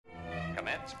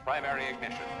Commence primary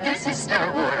ignition. This is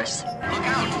Star Wars. Look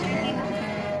out!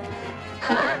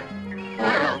 Core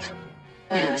World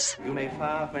News. You may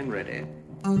fire when ready.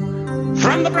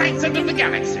 From the bright center of the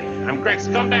galaxy, I'm Greg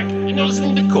Skondak, and you're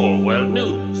listening to Core World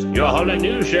News, your whole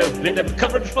news show made up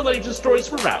coverage for the latest stories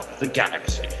from around the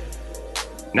galaxy.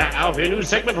 Now, for your news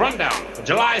segment rundown for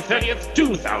July 30th,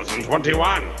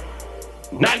 2021.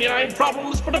 99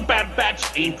 problems, but a Bad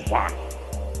Batch ain't one.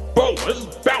 Boa's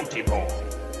Bounty Ball.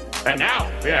 And now,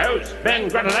 for your host, Ben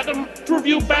Granadam, to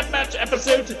review Bad Batch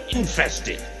episodes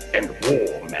Infested and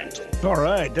War Mantle. All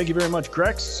right. Thank you very much,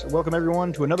 Grex. Welcome,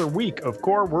 everyone, to another week of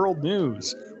Core World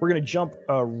News. We're going to jump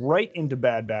right into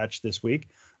Bad Batch this week.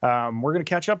 We're going to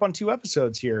catch up on 2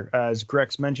 episodes here, as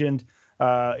Grex mentioned,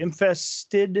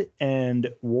 Infested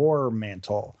and War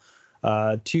Mantle.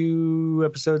 2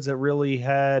 episodes that really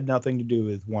had nothing to do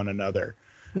with one another.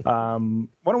 Why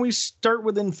don't we start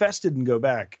with Infested and go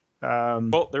back?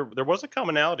 Well, there was a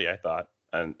commonality, I thought,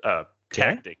 and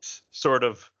tactics, sort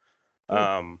of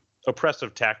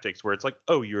oppressive tactics, where it's like,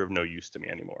 oh, you're of no use to me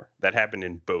anymore. That happened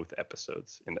in both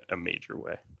episodes in a major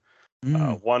way.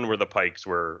 One where the Pikes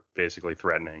were basically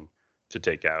threatening to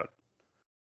take out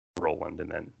Roland,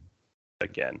 and then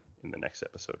again in the next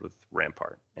episode with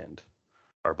Rampart and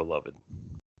our beloved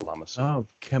Lama Su. Oh,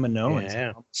 Kaminoans.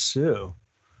 Yeah. Sue.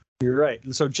 You're right.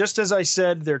 So just as I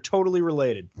said, they're totally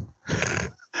related.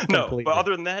 No, Completely. but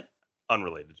other than that,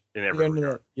 unrelated in every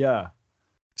regard. Yeah.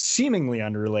 Seemingly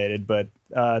unrelated, but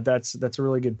that's a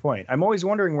really good point. I'm always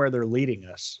wondering where they're leading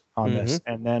us on this.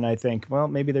 And then I think, well,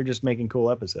 maybe they're just making cool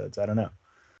episodes. I don't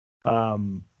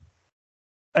know.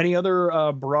 Any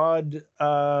other broad,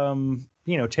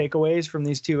 takeaways from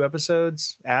these 2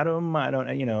 episodes? Adam, I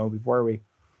don't, before we...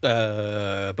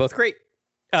 Both great.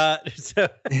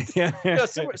 Similarly,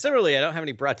 I don't have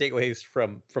any broad takeaways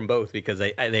from both because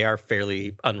they are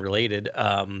fairly unrelated.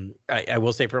 I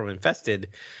will say from Infested,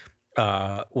 when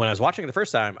I was watching it the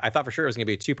first time, I thought for sure it was going to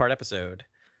be a 2-part episode.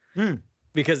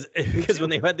 Because when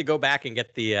they had to go back and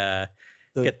get the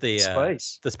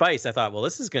spice, I thought, well,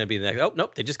 this is going to be the next. Oh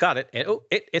nope, they just got it, and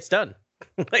it's done.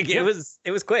 It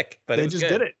was quick, but they it was just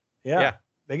good. did it. Yeah,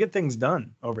 they get things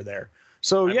done over there.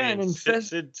 So and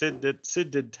Sid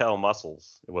did tell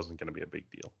Muscles it wasn't going to be a big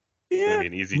deal. It's going to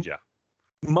be an easy job.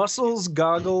 Muscles,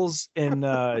 Goggles, and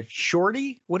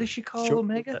Shorty. What does she call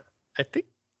Omega? I think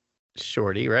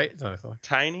Shorty, right?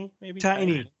 Tiny, maybe.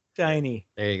 Tiny.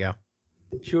 There you go.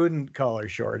 She wouldn't call her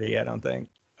Shorty, I don't think.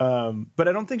 But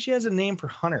I don't think she has a name for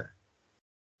Hunter.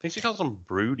 I think she calls him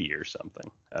Broody or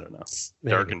something. I don't know.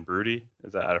 Maybe. Dark and Broody?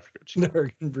 Is that? I forget.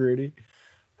 Dark and Broody.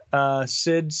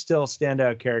 Sid still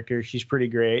standout character. She's pretty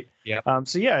great. Yeah.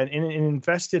 In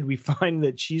Infested, we find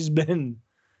that she's been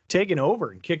taken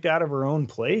over and kicked out of her own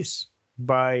place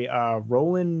by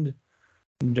Roland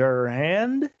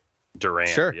Durand.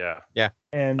 Sure. Yeah.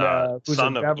 And who's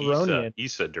son a of Gavaronian.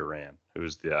 Issa Duran,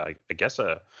 who's I guess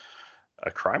a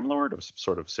crime lord of some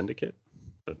sort of syndicate.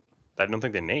 But I don't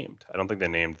think they named. I think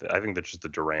they're just the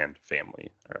Durand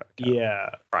family.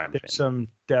 Crime family. Some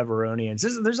Davaronians.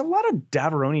 There's a lot of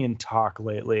Davaronian talk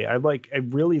lately. I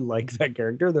really like that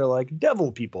character. They're like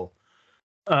devil people.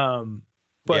 There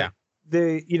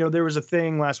was a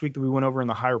thing last week that we went over in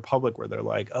the High Republic where they're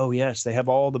like, oh yes, they have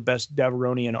all the best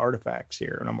Davaronian artifacts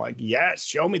here. And I'm like, yes,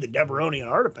 show me the Davaronian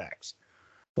artifacts.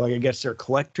 Like, I guess they're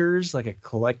collectors, like a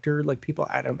collector, like people.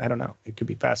 I don't know. It could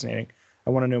be fascinating. I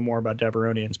want to know more about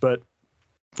Davaronians, but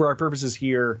for our purposes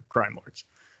here, crime lords.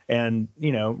 And,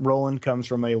 Roland comes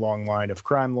from a long line of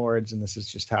crime lords, and this is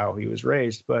just how he was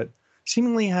raised, but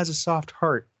seemingly has a soft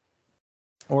heart.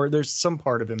 Or there's some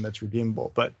part of him that's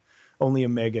redeemable, but only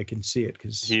Omega can see it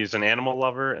because he's an animal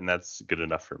lover, and that's good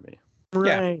enough for me.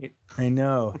 Right. Yeah. I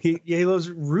know. He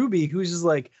loves Ruby, who's just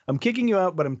like, I'm kicking you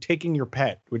out, but I'm taking your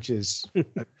pet, which is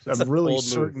a really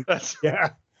certain.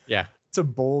 Yeah. It's a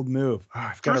bold move.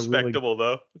 Oh, it's respectable,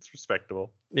 though. It's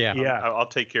respectable. Yeah. I'll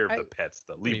take care of the pets,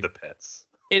 though. Leave the pets.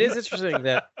 It is interesting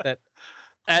that,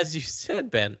 as you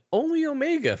said, Ben, only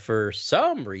Omega, for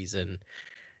some reason,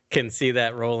 can see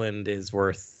that Roland is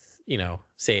worth,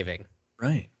 saving.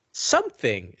 Right.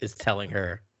 Something is telling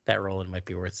her that Roland might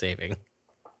be worth saving.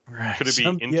 Right. Could it be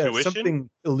intuition? Yeah, something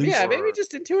elusive. Yeah, maybe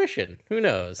just intuition. Who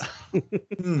knows?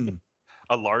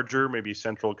 A larger, maybe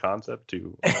central concept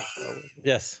to.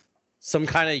 Yes. Some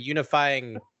kind of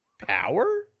unifying power?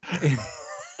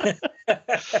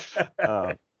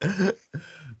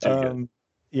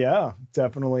 Yeah,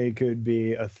 definitely could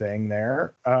be a thing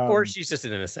there. Or she's just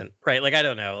an innocent, right? Like, I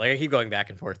don't know. Like, I keep going back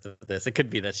and forth with this. It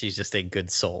could be that she's just a good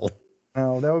soul.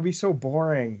 Oh, that would be so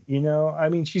boring. I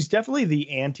mean, she's definitely the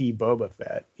anti-Boba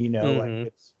Fett,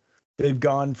 like they've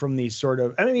gone from these sort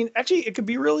of, actually it could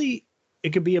be really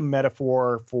it could be a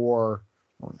metaphor for,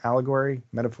 or an allegory,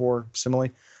 metaphor, simile,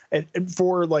 and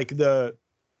for like the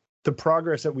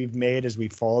progress that we've made as we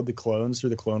followed the clones through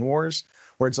the Clone Wars,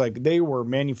 where it's like they were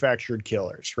manufactured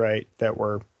killers, right? That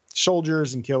were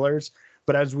soldiers and killers.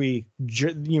 But as we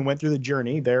went through the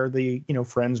journey, they're the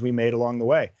friends we made along the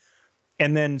way.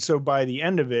 And then so by the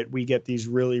end of it, we get these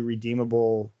really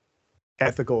redeemable,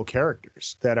 ethical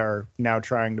characters that are now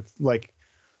trying to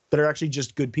that are actually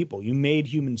just good people. You made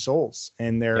human souls,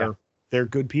 and they're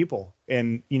good people.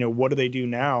 And what do they do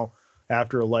now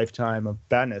after a lifetime of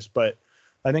badness? But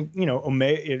I think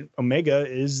Omega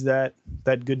is that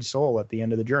good soul at the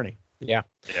end of the journey. Yeah.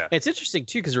 It's interesting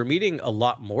too, because we're meeting a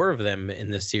lot more of them in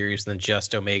this series than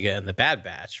just Omega and the Bad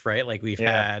Batch, right? Like we've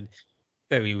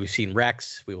seen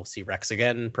Rex. We will see Rex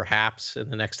again, perhaps in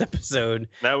the next episode.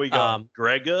 Now we got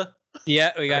Grega.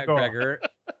 Yeah, we got Gregor,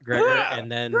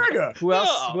 and then who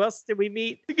else? Who else did we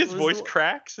meet? I think his voice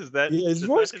cracks. Is that his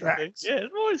voice cracks? Yeah, his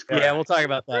voice cracks. Yeah, we'll talk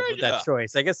about that with that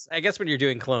choice. I guess when you're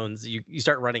doing clones, you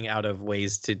start running out of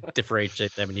ways to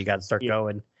differentiate them, and you got to start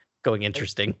going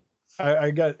interesting.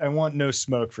 I want no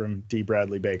smoke from D.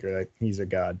 Bradley Baker. Like, he's a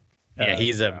god. Yeah,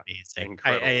 he's amazing.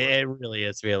 It really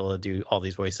is to be able to do all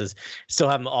these voices. Still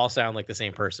have them all sound like the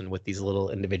same person with these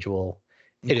little individual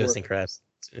idiosyncrasies.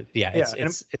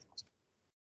 It's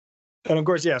and of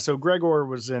course, so Gregor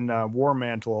was in War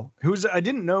Mantle. I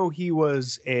didn't know he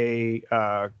was a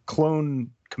clone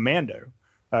commando,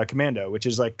 which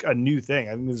is like a new thing.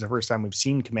 I think this is the first time we've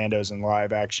seen commandos in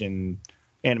live action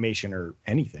animation or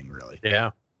anything really.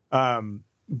 Yeah.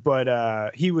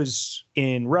 But he was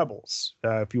in Rebels.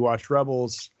 If you watched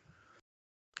Rebels,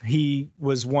 he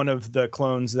was one of the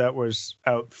clones that was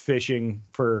out fishing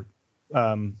for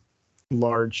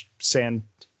large sand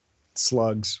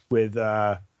slugs with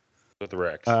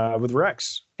Rex. With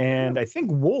Rex, and I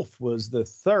think Wolf was the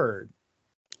third.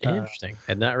 Interesting.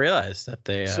 Had not realized that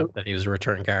that he was a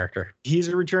returning character. He's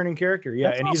a returning character, yeah.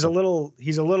 That's and awesome.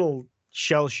 he's a little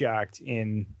shell shocked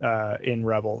in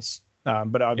Rebels,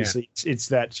 but obviously it's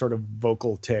that sort of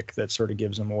vocal tick that sort of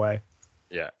gives him away.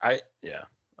 Yeah,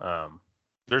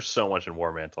 there's so much in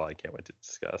War Mantle I can't wait to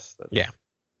discuss. Yeah.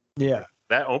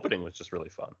 That opening was just really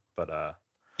fun, but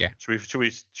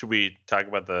should we talk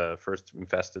about the first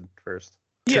Infested first?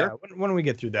 Yeah, when we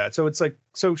get through that. So it's like,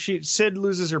 Sid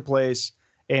loses her place,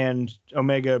 and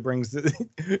Omega brings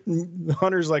the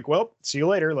Hunter's like, well, see you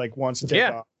later, like wants to take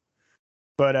off.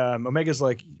 But Omega's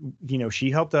like, she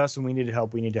helped us and we need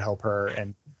help. We need to help her.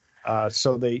 And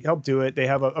so they help do it. They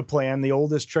have a plan. The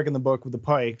oldest trick in the book with the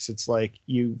Pikes, it's like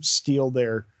you steal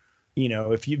their,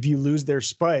 if you lose their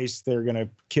spice, they're going to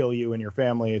kill you and your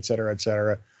family, et cetera, et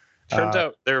cetera. Turns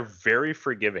out they're very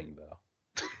forgiving, though.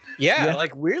 Yeah,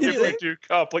 like weirdly, they do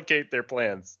complicate their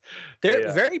plans.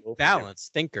 They're very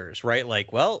balanced thinkers, right?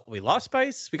 Like, well, we lost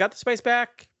spice, we got the spice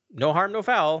back, no harm, no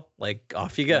foul. Like,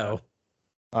 off you go.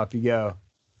 Off you go.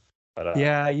 But,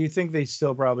 you think they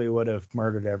still probably would have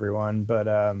murdered everyone, but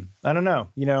I don't know.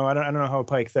 I don't know how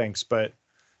Pike thinks, but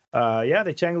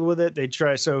they tangled with it. They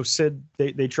Sid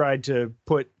they tried to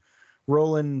put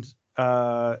Roland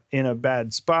in a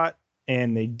bad spot.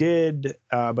 And they did,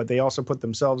 but they also put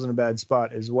themselves in a bad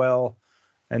spot as well,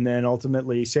 and then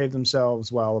ultimately saved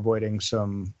themselves while avoiding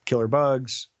some killer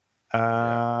bugs.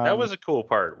 That was a cool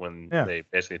part when they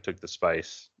basically took the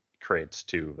spice crates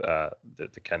to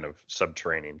the kind of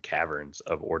subterranean caverns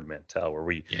of Ord Mantell, where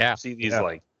we see these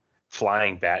like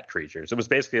flying bat creatures. It was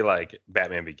basically like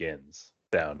Batman Begins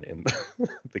down in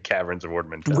the caverns of Ord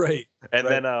Mantell. Right. And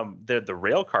then the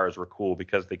rail cars were cool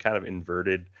because they kind of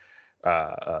inverted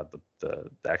the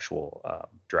actual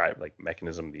drive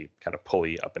mechanism, the kind of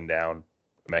pulley up and down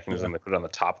mechanism they put on the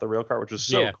top of the rail car, which was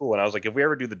so cool. And I was like, if we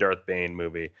ever do the Darth Bane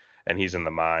movie and he's in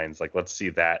the mines, like let's see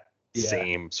that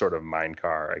same sort of mine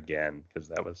car again, because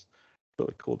that was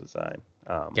really cool design.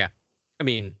 I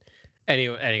mean,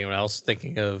 anyone else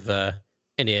thinking of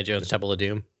Indiana Jones Temple of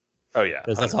Doom? Oh yeah,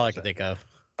 that's all I can think of.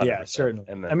 100%. Yeah, certainly.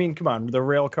 And then, I mean, come on, the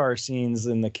rail car scenes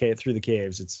in the through the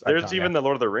caves. There's iconic. even the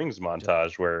Lord of the Rings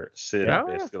montage where Sid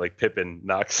basically like Pippin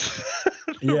knocks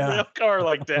the rail car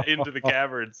into the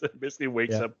caverns and basically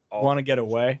wakes up. Want to get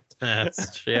away?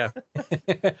 That's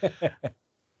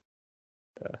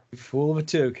Fool of a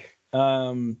toque.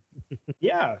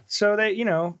 So they,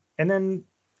 and then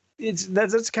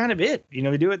that's kind of it.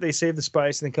 They do it. They save the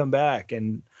spice and they come back.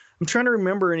 And I'm trying to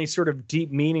remember any sort of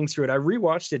deep meaning through it. I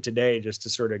rewatched it today just to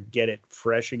sort of get it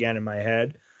fresh again in my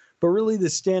head. But really, the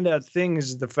standout thing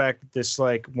is the fact that this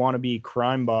wannabe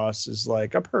crime boss is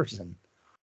like a person,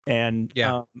 and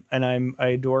I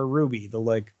adore Ruby, the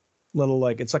little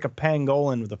it's like a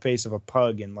pangolin with the face of a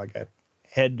pug and like a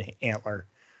head antler.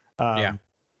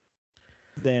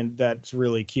 then that's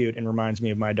really cute and reminds me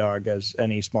of my dog, as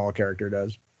any small character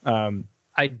does.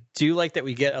 I do like that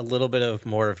we get a little bit of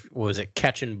more of, what was it,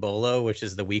 Ketch and Bolo, which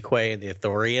is the Weequay and the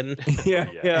Ithorian.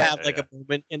 Have like a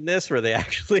moment in this where they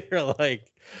actually are like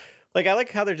I like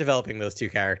how they're developing those two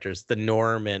characters, the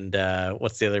Norm and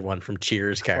what's the other one from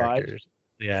Cheers characters?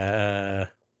 Clyde? Yeah.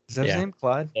 Is that his name,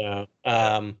 Clyde?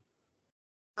 Yeah.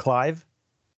 Clive?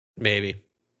 Maybe.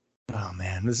 Oh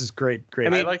man, this is great. Great. I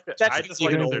mean, I like that. that's I just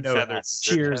like even that they're though tethered. it's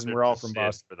Cheers and we're all from Sid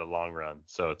Boston. for the long run.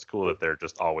 So it's cool that they're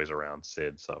just always around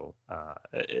Sid. So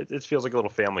it feels like a little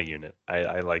family unit.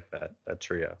 I like that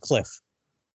trio. Cliff.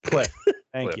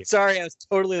 Thank you. Sorry, I was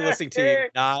totally listening to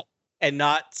you,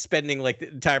 not spending like the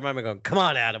entire moment going, come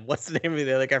on, Adam, what's the name of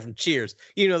the other guy from Cheers?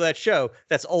 You know that show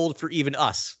that's old for even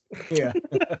us. Yeah.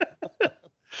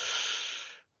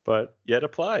 But yet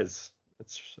applies.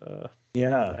 It's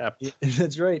Yeah, apt.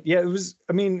 that's right. Yeah, it was.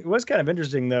 I mean, it was kind of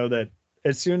interesting though that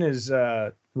as soon as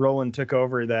Roland took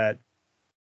over that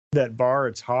bar,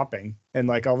 it's hopping, and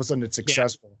like all of a sudden it's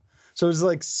successful. So it was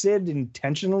like Sid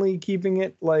intentionally keeping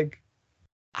it like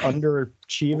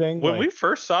underachieving. When like, we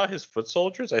first saw his foot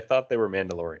soldiers, I thought they were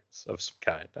Mandalorians of some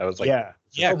kind. I was like, yeah,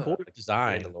 Cool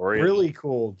design. Mandalorian really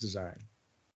cool design.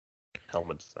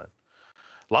 helmet design.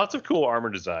 Lots of cool armor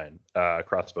design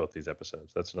across both these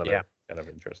episodes. That's another kind of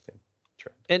interesting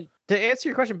trend. And to answer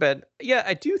your question, Ben, yeah,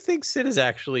 I do think Sid is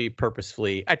actually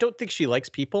purposefully. I don't think she likes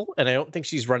people, and I don't think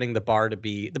she's running the bar to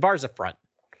be. The bar's a front,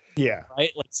 Yeah,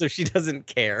 right? Like, so she doesn't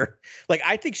care. Like,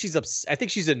 I think she's I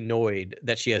think she's annoyed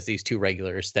that she has these two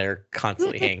regulars that are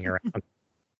constantly hanging around.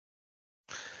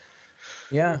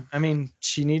 yeah. I mean,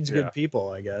 she needs good people,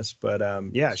 I guess. But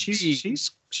yeah, she's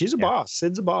a boss.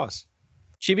 Sid's a boss.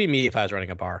 She'd be me if I was running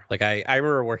a bar. Like, I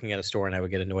remember working at a store and I would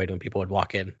get annoyed when people would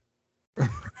walk in.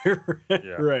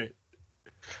 Right.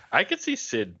 I could see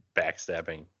Sid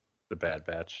backstabbing the Bad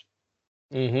Batch.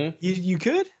 Mm-hmm. You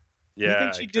could? Yeah, You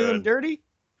think she'd do them dirty?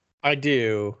 I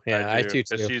do. Yeah, I do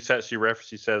too. She says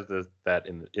that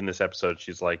in this episode,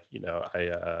 she's like, you know,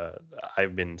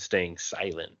 I've been staying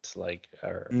silent, like,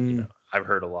 or you know, I've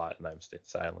heard a lot and I've stayed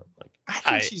silent. Like,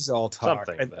 I think she's all talk.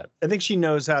 something like that. I think she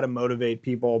knows how to motivate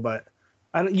people, but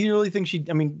I don't. You really think she?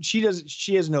 I mean, she does.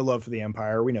 She has no love for the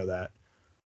Empire. We know that.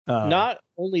 Not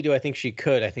only do I think she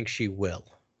could, I think she will.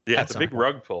 Yeah, at it's a some big point.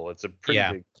 rug pull. It's a pretty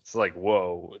Yeah. big. It's like,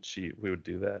 whoa, we would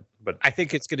do that. But I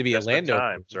think it's going to be a desperate Lando.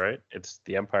 times, right? It's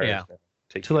the Empire. Yeah.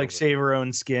 To like save her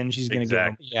own skin, she's going to give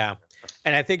him. Yeah.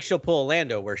 And I think she'll pull a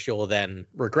Lando where she'll then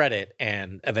regret it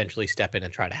and eventually step in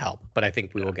and try to help. But I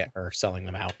think we will get her selling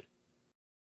them out.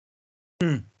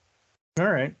 All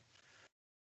right.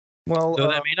 Well, So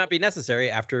that may not be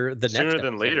necessary after the sooner next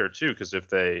than episode. later too, because if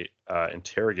they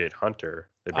interrogate Hunter,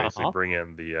 they basically Uh-huh. bring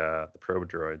in the probe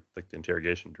droid, like the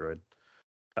interrogation droid.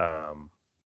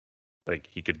 Like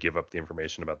he could give up the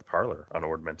information about the parlor on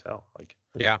Ord Mantell. Like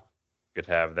Yeah. you could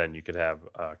have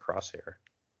Crosshair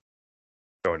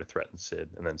going to threaten Sid,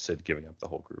 and then Sid giving up the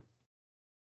whole group.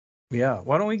 yeah.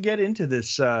 Why don't we get into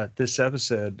this this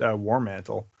episode, War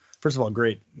Mantle? First of all,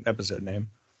 great episode name.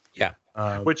 Yeah.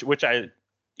 Which I,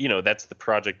 you know, that's the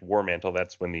Project War Mantle.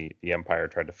 That's when the Empire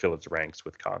tried to fill its ranks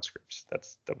with conscripts.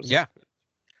 That was Yeah.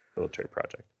 a military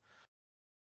project.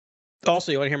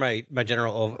 Also, you want to hear my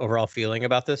general overall feeling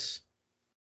about this?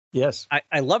 Yes.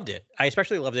 I loved it. I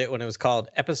especially loved it when it was called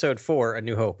Episode 4, A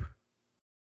New Hope.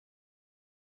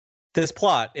 This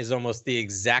plot is almost the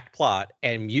exact plot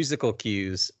and musical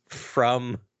cues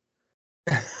from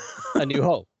A New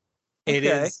Hope. It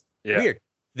Okay. is Yeah. weird.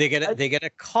 They get a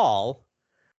call.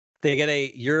 They get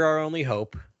a "You're our only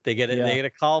hope." They get a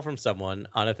call from someone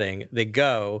on a thing. They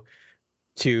go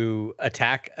to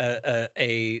attack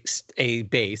a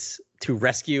base to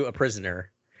rescue a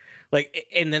prisoner. Like,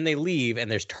 and then they leave, and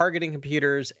there's targeting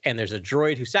computers, and there's a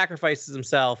droid who sacrifices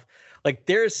himself. Like,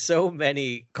 there's so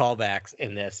many callbacks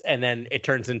in this, and then it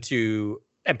turns into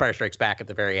Empire Strikes Back at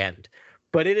the very end.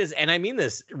 But it is, and I mean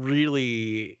this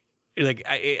really, like,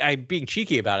 I'm being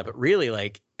cheeky about it, but really,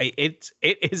 like, it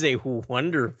is a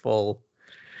wonderful,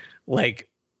 like,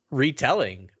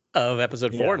 retelling of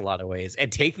Episode 4 in a lot of ways, and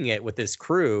taking it with this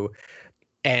crew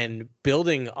and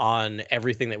building on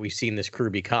everything that we've seen this crew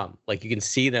become. Like, you can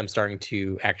see them starting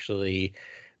to actually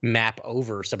map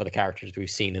over some of the characters we've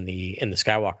seen in the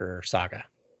Skywalker saga.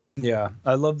 Yeah.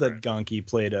 I love that Gonki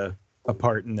played a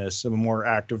part in this, a more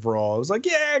active role. I was like,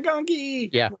 yeah,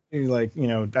 Gonki. Yeah. He, like, you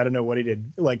know, I don't know what he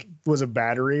did. Like, was a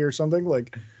battery or something?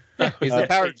 Like, He's the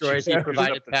power She droid. He screws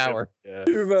provided up the power. ship.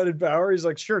 he provided power. He's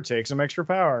like, sure, take some extra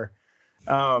power.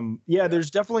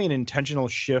 There's definitely an intentional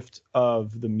shift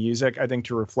of the music, I think,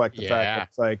 to reflect the fact that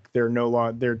it's like they're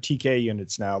TK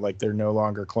units now, like they're no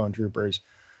longer clone troopers.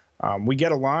 We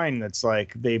get a line that's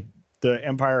like the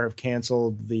Empire have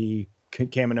canceled the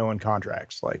Kaminoan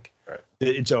contracts. Like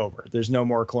it's over. There's no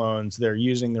more clones. They're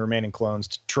using the remaining clones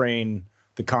to train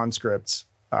the conscripts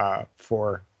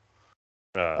for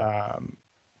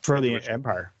the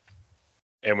Empire.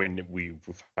 And when we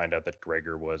find out that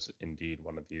Gregor was indeed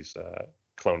one of these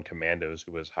clone commandos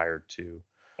who was hired to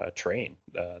train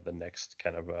the next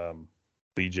kind of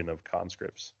legion of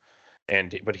conscripts,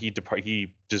 but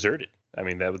he deserted. I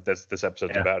mean, that's this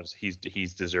episode's about. Is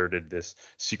he's deserted this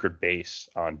secret base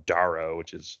on Darrow,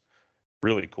 which is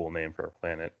really cool name for a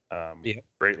planet.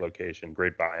 Great location,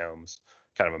 great biomes,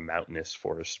 kind of a mountainous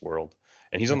forest world.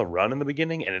 And he's on the run in the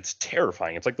beginning, and it's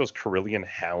terrifying. It's like those Corellian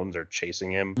hounds are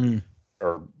chasing him,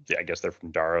 or I guess they're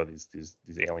from Darrow. These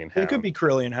alien hounds. They could be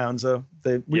Corellian hounds, though.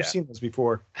 We've seen those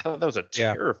before. I thought that was a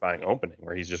terrifying opening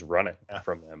where he's just running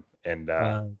from them.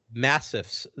 And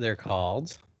Massifs, they're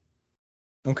called.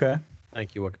 Okay.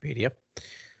 Thank you, Wikipedia.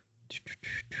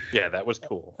 Yeah, that was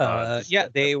cool.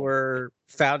 They were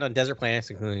found on desert planets,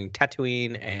 including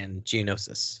Tatooine and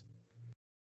Geonosis.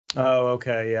 Oh,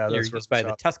 okay. Yeah, they're used by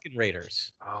the Tusken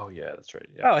Raiders. Oh, yeah, that's right.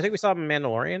 Yeah. Oh, I think we saw them in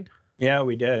Mandalorian. Yeah,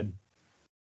 we did.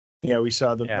 Yeah, we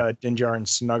saw the Din Djarin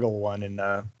Snuggle one in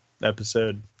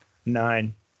episode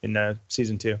 9 in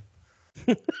season 2.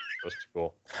 That's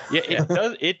cool. Yeah, it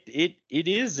does. It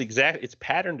is exactly. It's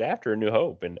patterned after A New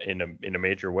Hope in a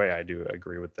major way. I do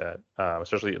agree with that.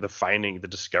 Especially the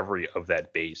discovery of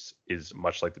that base is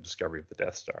much like the discovery of the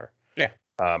Death Star. Yeah.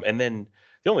 And then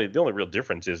the only real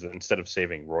difference is that instead of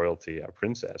saving royalty, a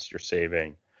princess, you're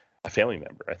saving a family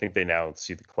member. I think they now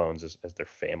see the clones as their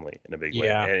family in a big way.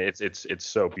 And it's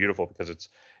so beautiful because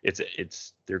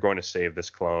it's they're going to save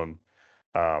this clone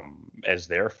as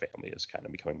their family is kind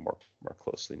of becoming more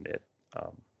closely knit,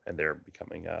 and they're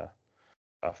becoming a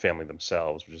family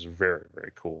themselves, which is very,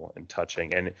 very cool and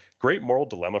touching, and great moral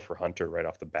dilemma for Hunter right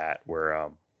off the bat, where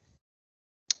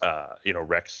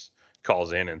Rex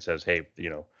calls in and says, "Hey,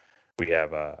 we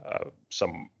have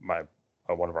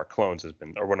one of our clones has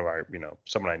been, or one of our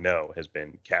someone I know has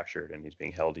been captured and he's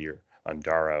being held here on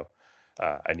Darrow.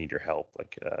 I need your help.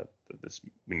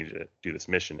 We need to do this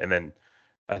mission." And then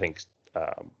I think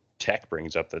Tech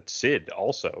brings up that Sid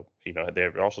also,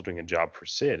 they're also doing a job for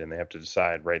Sid, and they have to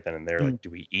decide right then and there, do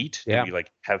we eat? Do we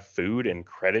have food and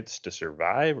credits to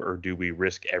survive, or do we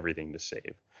risk everything to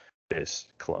save this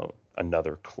clone,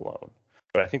 another clone?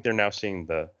 But I think they're now seeing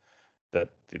that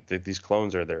these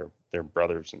clones are their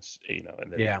brothers, and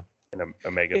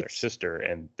Omega their sister,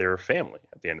 and they're a family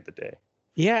at the end of the day.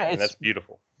 Yeah, and that's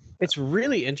beautiful. It's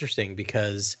really interesting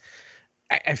because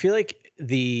I feel like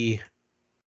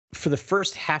for the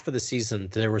first half of the season,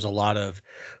 there was a lot of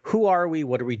who are we?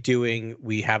 What are we doing?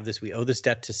 We have this, we owe this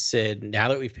debt to Sid. Now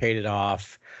that we've paid it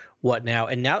off, what now?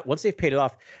 And now once they've paid it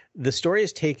off, the story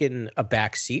has taken a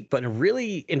back seat, but in a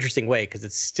really interesting way, because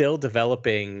it's still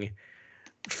developing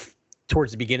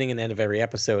towards the beginning and end of every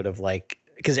episode of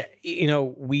because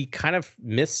we kind of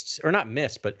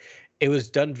but it was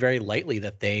done very lightly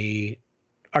that they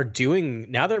are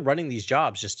now they're running these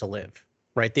jobs just to live.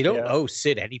 Right, they don't owe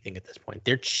Sid anything at this point.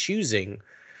 They're choosing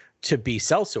to be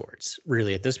sellswords,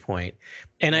 really, at this point,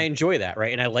 and I enjoy that.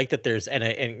 Right, and I like that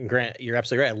and Grant, you're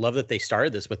absolutely right. I love that they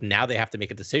started this with now they have to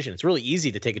make a decision. It's really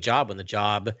easy to take a job when the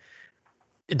job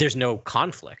there's no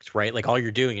conflict, right? Like all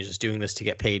you're doing is just doing this to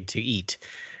get paid to eat.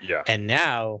 Yeah, and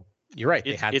now you're right.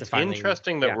 They had to finally. It's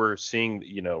interesting that we're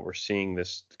seeing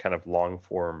this kind of long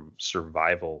form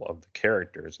survival of the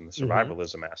characters and the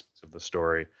survivalism aspects of the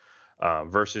story.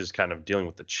 Versus kind of dealing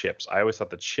with the chips. I always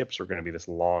thought the chips were going to be this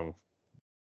long,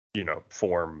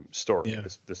 form story,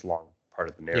 this long part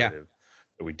of the narrative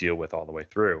that we deal with all the way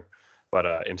through.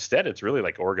 But instead, it's really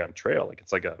like Oregon Trail. Like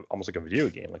it's almost like a video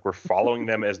game. Like we're following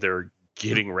them as they're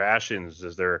getting rations,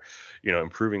 as they're,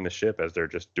 improving the ship, as they're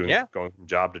just going from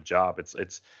job to job. It's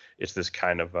this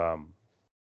kind of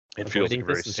it feels like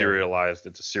very serialized.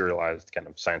 It's a serialized kind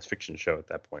of science fiction show at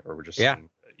that point, where we're just seeing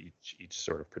each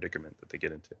sort of predicament that they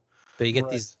get into. But you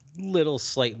get these little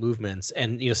slight movements,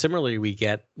 and similarly, we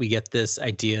get this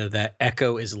idea that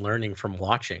Echo is learning from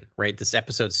watching. Right, this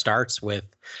episode starts with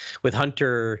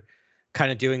Hunter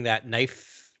kind of doing that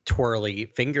knife twirly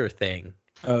finger thing.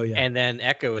 Oh yeah, and then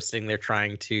Echo is sitting there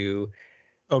trying to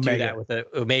do that with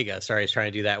he's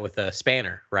trying to do that with a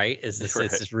spanner. Right? It's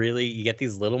just really, you get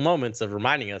these little moments of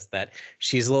reminding us that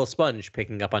she's a little sponge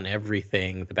picking up on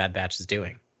everything the Bad Batch is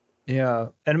doing. Yeah.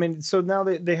 And I mean, so now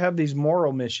they have these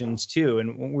moral missions too.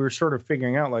 And we were sort of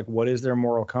figuring out what is their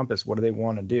moral compass? What do they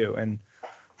want to do? And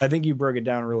I think you broke it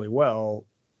down really well.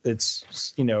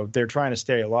 It's, they're trying to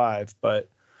stay alive, but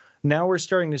now we're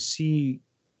starting to see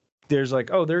there's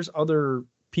there's other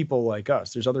people like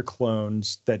us. There's other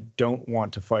clones that don't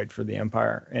want to fight for the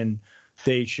Empire, and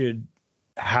they should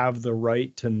have the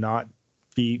right to not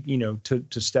be,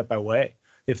 to step away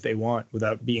if they want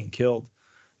without being killed.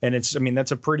 And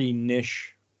that's a pretty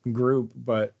niche group,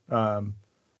 but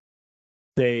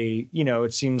they,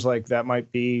 it seems like that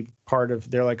might be part of,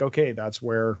 they're like, okay, that's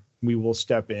where we will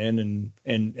step in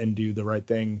and do the right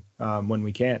thing when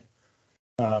we can.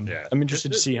 I'm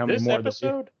interested to see how many more.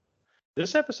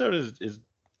 This episode is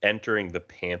entering the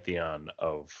pantheon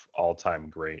of all-time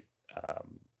great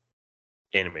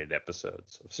animated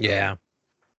episodes of Star Wars,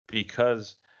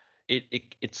 because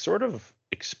it sort of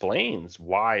explains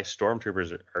why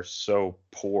stormtroopers are so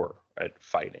poor at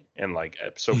fighting and like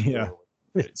so poor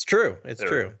it's true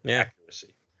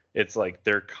accuracy. It's like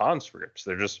they're conscripts.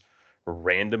 They're just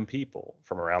random people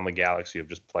from around the galaxy who have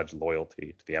just pledged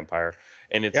loyalty to the Empire,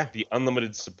 and it's the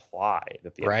unlimited supply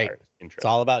that the Empire is interested. It's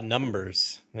all about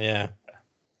numbers. That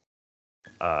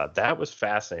was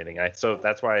fascinating. So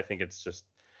that's why I think it's just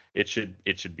it should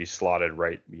be slotted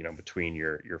right between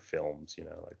your films,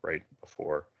 like right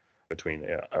before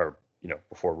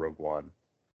before Rogue One,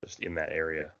 just in that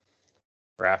area,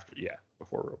 or after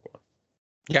before Rogue One.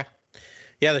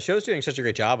 The show's doing such a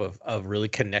great job of really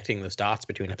connecting those dots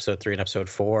between episode 3 and episode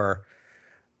 4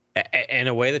 in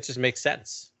a way that just makes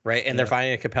sense, right? And they're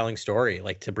finding a compelling story,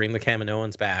 like to bring the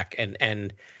Kaminoans back,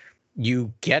 and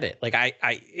you get it. Like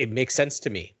it makes sense to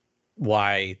me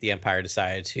why the Empire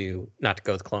decided not to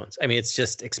go with clones. I mean, it's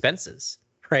just expenses,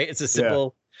 right? It's a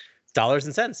simple dollars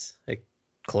and cents. Like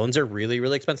clones are really,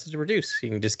 really expensive to produce.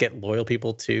 You can just get loyal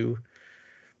people to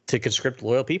conscript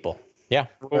loyal people. Yeah.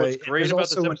 Well, what's great about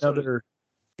this episode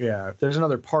there's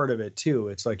another part of it too.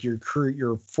 It's like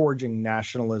you're forging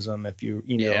nationalism. If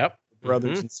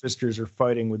brothers and sisters are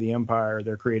fighting with the Empire,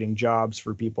 they're creating jobs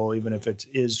for people, even if it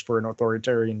is for an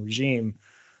authoritarian regime.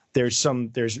 There's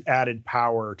added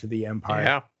power to the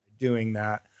Empire doing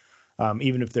that,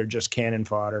 even if they're just cannon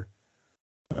fodder.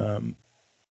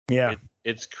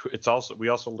 It's also, we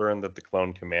also learned that the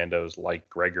clone commandos like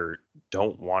Gregor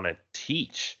don't want to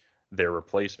teach their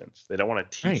replacements. They don't want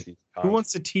to teach these. Who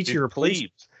wants to teach your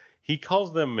plebes? He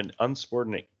calls them an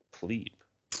unsubordinate plebe.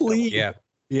 Plebe.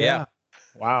 Yeah.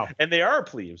 Wow. And they are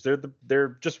plebes.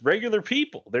 They're just regular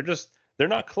people. They're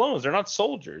not clones. They're not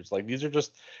soldiers. Like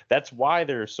that's why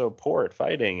they're so poor at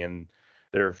fighting and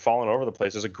they're falling over the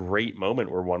place. There's a great moment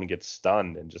where one gets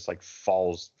stunned and just like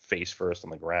falls face first on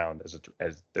the ground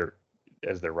as they're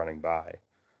running by.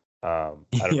 I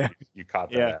don't know if you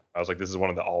caught that. I was like, this is one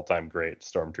of the all-time great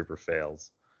stormtrooper fails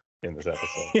in this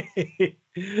episode.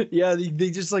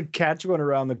 They just like catch one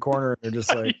around the corner and they're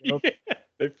just like,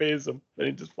 they phase him and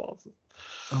he just falls.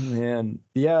 Oh man,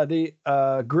 they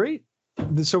great.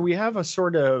 So we have a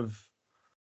sort of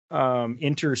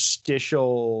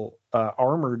interstitial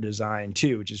armor design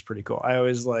too, which is pretty cool. I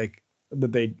always like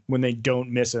that when they don't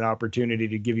miss an opportunity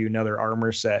to give you another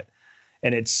armor set,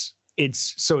 and it's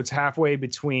halfway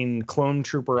between clone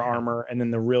trooper armor and then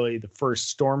the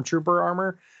first stormtrooper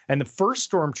armor. And the first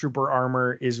stormtrooper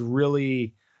armor is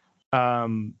really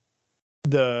I'm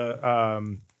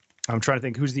trying to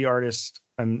think who's the artist.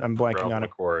 I'm blanking on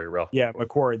it.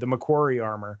 McQuarrie, the McQuarrie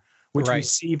armor, which we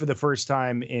see for the first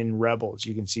time in Rebels.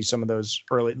 You can see some of those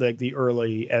the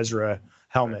early Ezra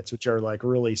helmets, which are like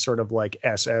really sort of like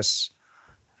SS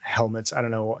helmets. I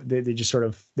don't know. They just sort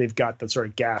of, they've got the sort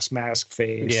of gas mask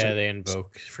face. Yeah, they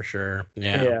invoke for sure.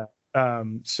 Yeah.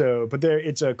 But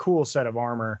it's a cool set of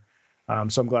armor.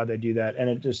 So I'm glad they do that. And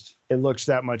it looks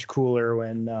that much cooler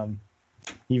when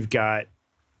you've got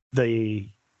the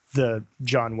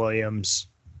John Williams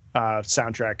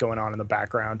soundtrack going on in the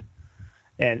background.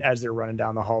 And as they're running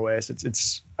down the hallways,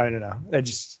 it's I don't know.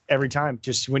 Every time,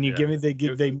 just when you give me,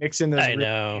 they mix in those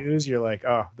cues, you're like,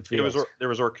 oh, the feels. There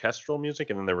was orchestral music,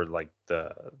 and then there were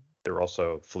there were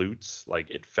also flutes.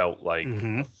 Like it felt like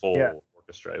a full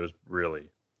orchestra. It was really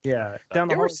down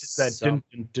the hallways. That dun,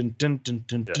 dun, dun, dun,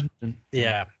 dun, dun, dun.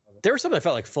 Yeah, there were some that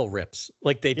felt like full rips.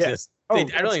 Like they just. I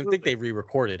don't even think they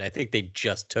re-recorded. I think they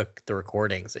just took the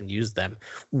recordings and used them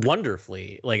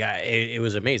wonderfully. Like it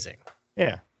was amazing.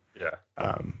 Yeah.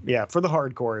 For the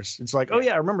hardcores, it's like,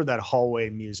 I remember that hallway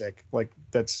music. Like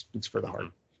it's for the hard.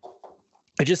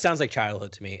 It just sounds like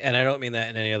childhood to me, and I don't mean that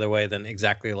in any other way than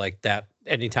exactly like that.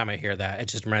 Anytime I hear that, it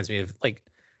just reminds me of like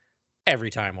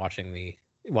every time watching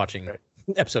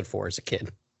episode 4 as a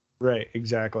kid. Right.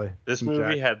 Exactly. This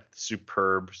movie had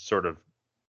superb sort of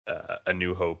A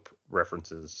New Hope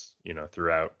references,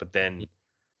 throughout, but then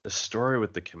the story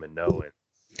with the Kaminoans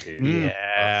is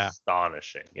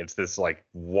astonishing. It's this like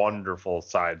wonderful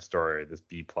side story, this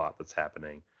B plot that's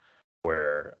happening.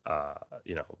 where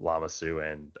Lama Su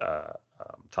and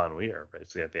Tanwi are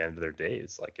basically at the end of their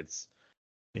days. Like it's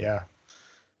Yeah.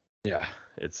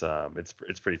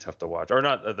 it's pretty tough to watch. Or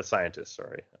not the scientists,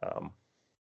 sorry.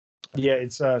 Yeah,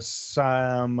 it's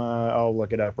some. I'll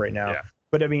look it up right now. Yeah.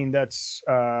 But I mean, that's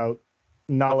But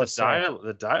Nala.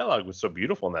 the dialogue was so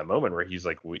beautiful in that moment where he's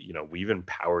like, we've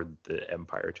empowered the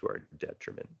Empire to our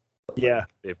detriment. Yeah.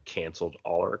 They've canceled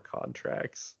all our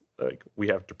contracts. Like we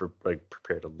have to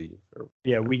prepare to leave.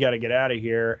 Yeah, we got to get out of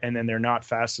here, and then they're not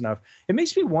fast enough. It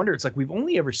makes me wonder. It's like we've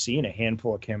only ever seen a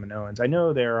handful of Kaminoans. I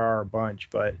know there are a bunch,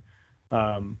 but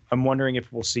I'm wondering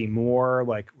if we'll see more.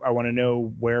 Like, I want to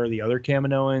know where are the other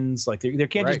Kaminoans. Like, there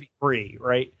can't just be 3,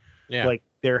 right? Yeah. Like,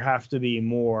 there have to be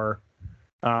more.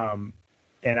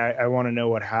 And I want to know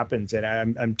what happens. And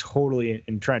I'm totally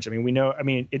entrenched. I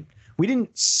mean, we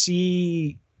didn't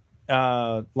see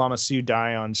Lama Su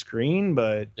die on screen,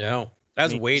 but No, I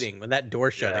was waiting when that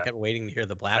door shut. I Yeah. kept waiting to hear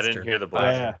the I blaster. didn't hear the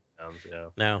blaster sounds. Yeah.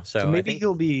 No, so so maybe I think,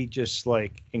 he'll be just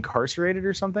like incarcerated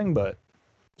or something. But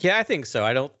yeah, I think so.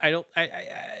 I don't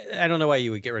know why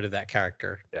you would get rid of that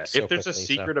character. Yeah. so If there's a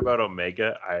quickly, secret about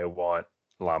Omega, I want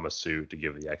Lama Su to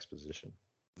give the exposition.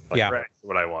 Like, Yeah. that's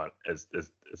what I want is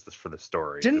this for the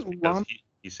story. Didn't just because Lama-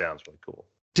 he sounds really cool.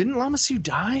 didn't Lama Su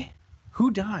die? Who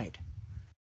died?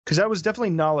 Because that was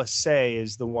definitely Nala Se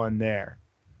is the one there.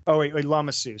 Oh wait,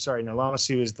 Lama Su. Sorry, no, Lama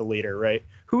Su is the leader, right?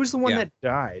 Who was the one Yeah. that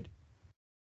died?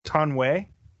 Tanwei.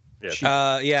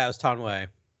 Yeah. Yeah, it was Tanwei.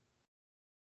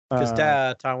 Because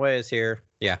Tanwei is here.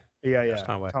 Yeah. Yeah, There's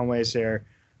Tanwei. Tanwei's here.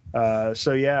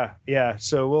 So yeah.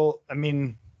 So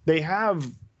they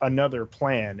have another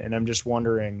plan, and I'm just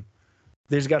wondering.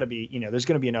 There's got to be, there's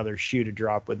going to be another shoe to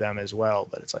drop with them as well.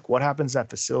 But it's like, what happens at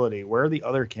that facility? Where are the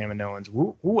other Kaminoans?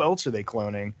 Who else are they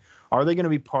cloning? Are they going to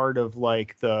be part of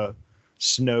like the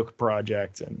Snoke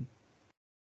project? And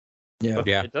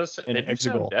Yeah. It does And it does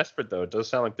sound Exegol. desperate though. It does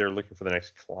sound like they're looking for the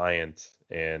next client,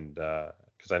 and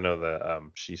because I know that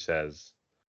she says,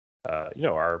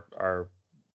 our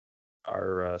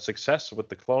success with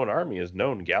the clone army is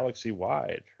known galaxy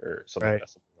wide or something, Right.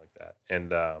 something like that.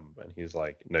 And he's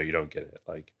like, no, you don't get it.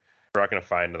 Like we're not going to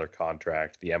find another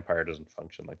contract. The Empire doesn't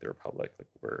function like the Republic. Like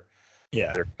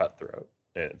they're cutthroat,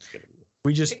 and it's gonna be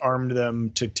we just armed them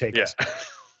to take us.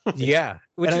 Yeah.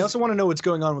 And I also want to know what's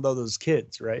going on with all those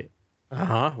kids, right? Where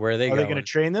are they Are they going? going to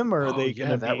train them, or are Oh, they going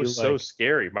to that be was like, so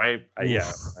scary.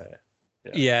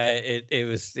 Yeah,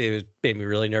 it made me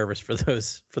really nervous for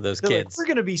those they're like, kids. we're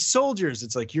going to be soldiers?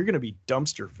 It's like, you're going to be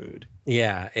dumpster food.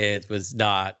 Yeah, it was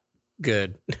not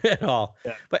good at all.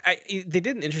 Yeah. But they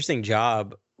did an interesting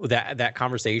job with that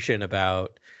conversation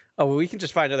about, oh, well, we can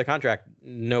just find another contract.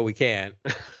 No, we can't.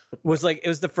 It was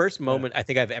the first moment I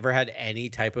think I've ever had any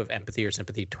type of empathy or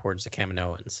sympathy towards the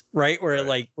Kaminoans, right? Where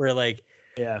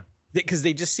Yeah. because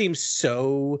they just seem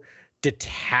so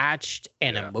detached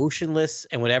and emotionless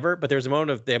and whatever. But there's a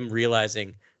moment of them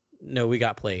realizing, no, we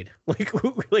got played.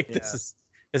 This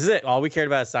is it. All we cared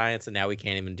about is science, and now we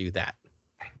can't even do that.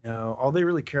 No, all they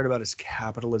really cared about is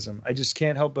capitalism. I just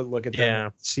can't help but look at them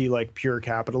and see like pure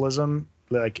capitalism.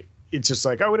 Like it's just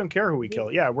like, oh, we don't care who we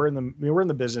kill. Yeah, we're in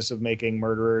the business of making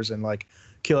murderers and like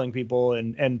killing people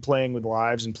and playing with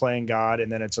lives and playing God.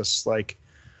 And then it's just like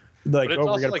oh, we're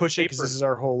gonna like push it because this is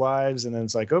our whole lives. And then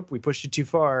it's like, oh, we pushed it too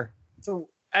far. So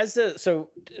this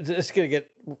is gonna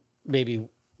get maybe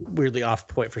weirdly off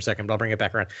point for a second, but I'll bring it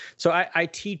back around. So I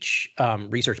teach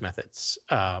research methods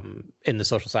in the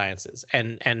social sciences,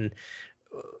 and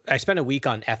I spent a week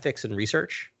on ethics and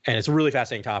research, and it's a really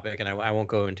fascinating topic, and I won't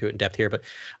go into it in depth here, but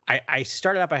I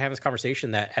started out by having this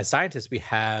conversation that as scientists we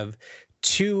have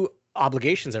two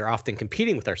obligations that are often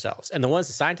competing with ourselves. And the one is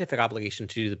the scientific obligation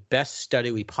to do the best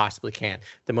study we possibly can,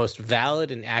 the most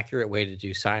valid and accurate way to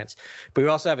do science. But we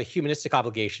also have a humanistic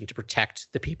obligation to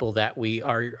protect the people that we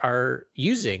are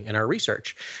using in our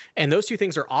research. And those two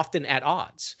things are often at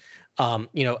odds.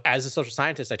 As a social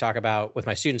scientist, I talk about with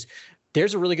my students,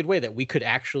 there's a really good way that we could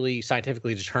actually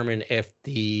scientifically determine if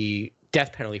the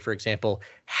death penalty, for example,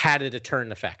 had a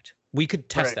deterrent effect. We could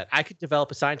test that. I could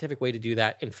develop a scientific way to do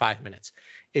that in 5 minutes.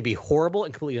 It'd be horrible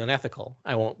and completely unethical.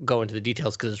 I won't go into the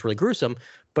details because it's really gruesome,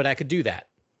 but I could do that.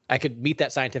 I could meet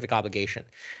that scientific obligation.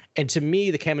 And to me,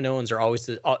 the Kaminoans are always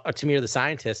the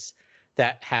scientists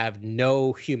that have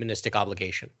no humanistic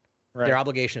obligation. Right. Their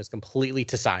obligation is completely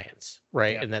to science,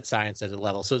 right? Yeah. And that science at a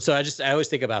level. So I always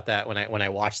think about that when I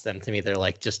watch them. To me, they're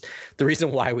like just the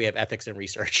reason why we have ethics in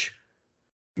research.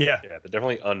 Yeah. Yeah, they're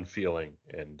definitely unfeeling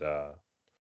and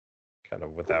kind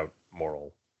of without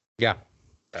moral. Yeah.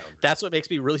 boundaries. That's what makes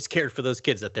me really scared for those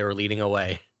kids that they were leading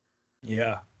away.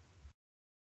 Yeah.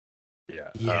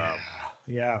 Yeah.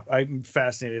 Yeah, I'm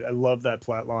fascinated. I love that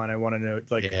plot line. I want to know,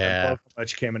 like, I love how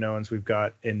much Kaminoans we've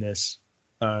got in this,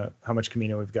 how much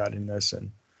Kamino we've got in this,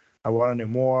 and I want to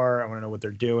know more. I want to know what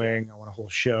they're doing. I want a whole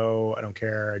show. I don't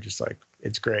care. I just like,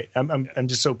 it's great. I'm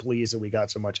just so pleased that we got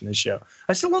so much in this show.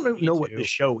 I still don't know what the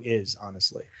show is,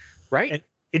 honestly. Right.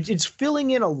 And it's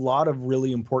filling in a lot of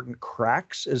really important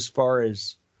cracks as far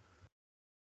as,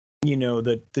 you know,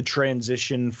 the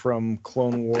transition from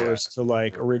Clone Wars to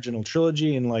like original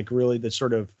trilogy, and like really the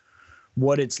sort of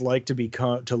what it's like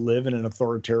to live in an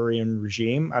authoritarian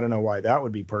regime. I don't know why that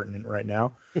would be pertinent right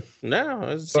now. No, it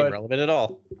doesn't seem relevant at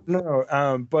all. No,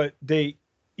 but they,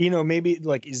 you know, maybe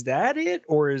like, is that it,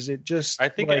 or is it just? I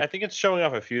think it's showing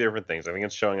off a few different things. I think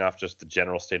it's showing off just the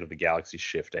general state of the galaxy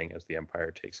shifting as the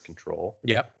Empire takes control.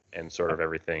 Yep. And sort of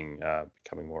everything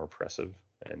becoming more oppressive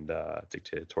and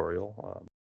dictatorial.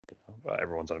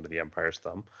 Everyone's under the Empire's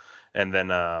thumb. And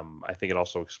then I think it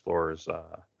also explores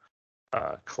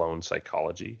clone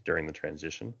psychology during the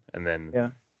transition. And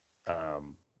then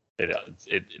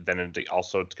it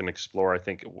also it's going to explore, I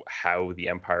think, how the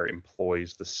Empire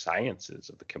employs the sciences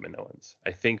of the Kaminoans.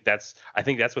 I think that's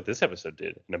what this episode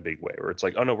did in a big way, where it's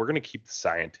like, oh no, we're going to keep the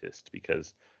scientists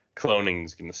because cloning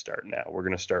is going to start now. We're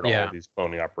going to start all of these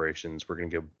cloning operations. We're going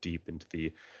to go deep into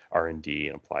the R&D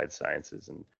and applied sciences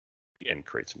and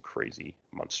create some crazy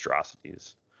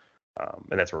monstrosities.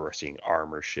 And that's where we're seeing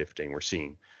armor shifting. We're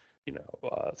seeing, you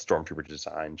know, stormtrooper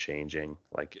design changing.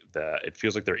 Like it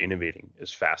feels like they're innovating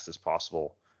as fast as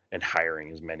possible and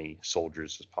hiring as many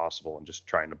soldiers as possible and just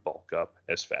trying to bulk up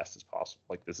as fast as possible.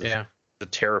 Like this is the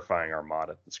terrifying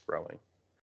armada that's growing.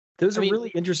 There's a really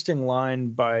interesting line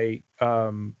by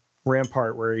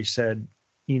Rampart where he said,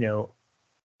 you know,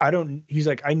 he's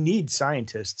like, I need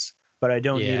scientists, but I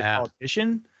don't need a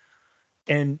politician.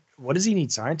 And what does he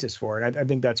need scientists for? And I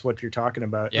think that's what you're talking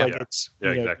about. It's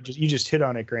exactly. You just hit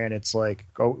on it, Grant. It's like,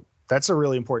 oh, that's a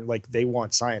really important, like, they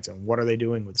want science, and what are they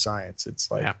doing with science? It's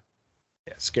like,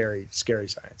 scary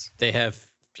science. They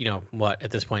have, you know, what at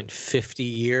this point, 50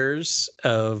 years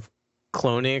of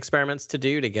cloning experiments to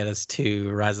do to get us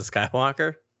to Rise of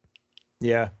Skywalker.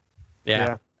 Yeah.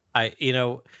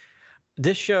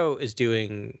 This show is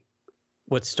doing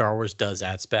what Star Wars does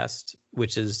at its best,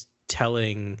 which is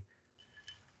telling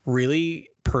really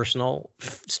personal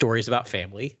stories about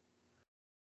family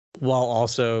while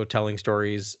also telling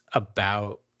stories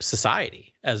about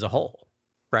society as a whole,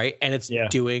 right? And it's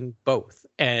doing both,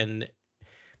 and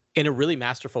in a really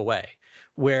masterful way,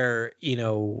 where, you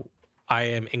know, I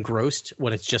am engrossed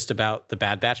when it's just about the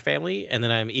Bad Batch family, and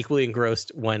then I'm equally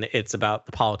engrossed when it's about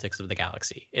the politics of the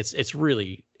galaxy. It's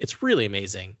really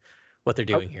amazing what they're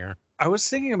doing here. I was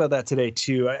thinking about that today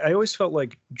too. I always felt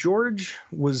like George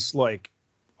was like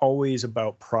always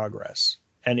about progress,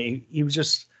 and he was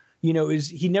just, you know,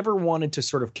 he never wanted to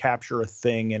sort of capture a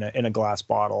thing in a glass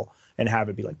bottle and have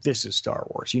it be like, this is Star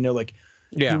Wars, you know, like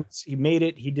he made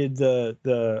it. He did the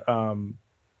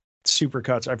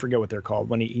supercuts. I forget what they're called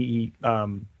when he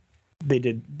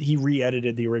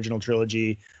re-edited the original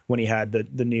trilogy when he had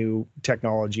the new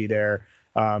technology there,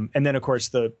 and then of course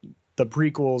the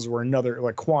prequels were another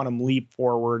like quantum leap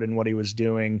forward in what he was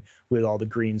doing with all the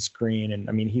green screen. And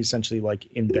I mean, he essentially like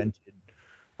invented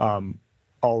all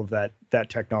of that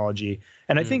technology.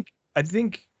 And I think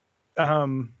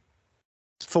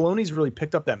Filoni's really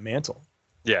picked up that mantle.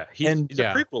 Yeah, he's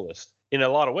a prequelist in a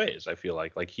lot of ways. I feel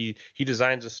like he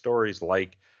designs the stories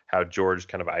like how George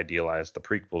kind of idealized the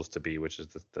prequels to be, which is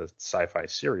the sci-fi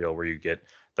serial where you get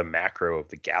the macro of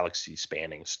the galaxy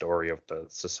spanning story of the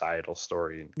societal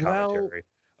story and commentary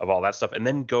of all that stuff, and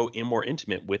then go in more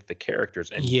intimate with the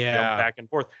characters and jump back and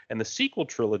forth. And the sequel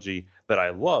trilogy that I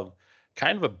love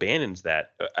kind of abandons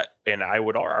that. And I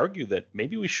would argue that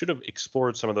maybe we should have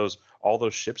explored all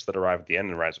those ships that arrive at the end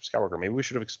in Rise of Skywalker. Maybe we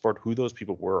should have explored who those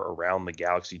people were around the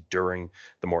galaxy during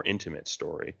the more intimate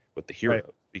story with the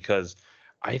hero, because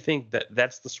I think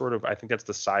that's the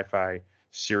sci-fi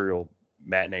serial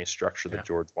matinee structure that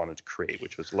George wanted to create,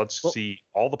 which was let's see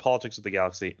all the politics of the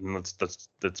galaxy and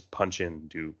let's punch in and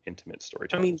do intimate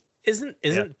storytelling. I mean,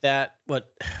 isn't that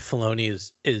what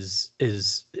Filoni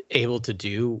is able to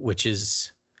do? Which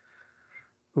is,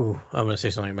 I'm going to say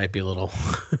something that might be a little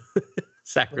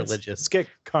sacrilegious. Let's get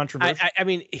controversial. I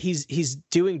mean, he's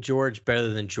doing George better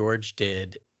than George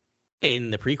did in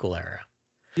the prequel era.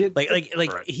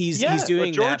 He's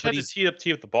doing George that. George had to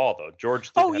tee up the ball though. George.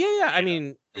 I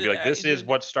mean, be like, this is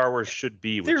what Star Wars should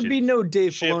be. There'd be no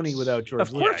Dave Filoni without George.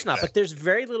 Of course not. But there's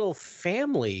very little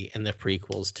family in the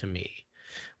prequels to me,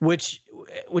 which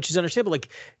is understandable. Like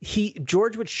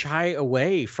George would shy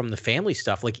away from the family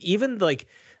stuff. Like even like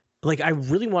I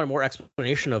really wanted more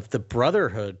explanation of the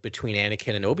brotherhood between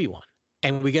Anakin and Obi-Wan.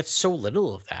 And we get so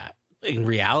little of that in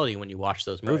reality when you watch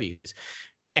those movies.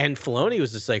 And Filoni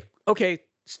was just like, okay,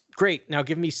 great. Now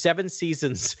give me 7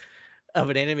 seasons of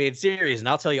an animated series and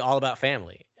I'll tell you all about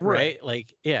family. Right?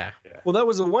 Like, yeah. Well, that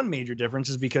was the one major difference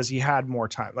is because he had more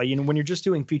time. Like, when you're just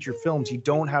doing feature films, you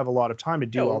don't have a lot of time to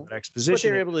do all that exposition. But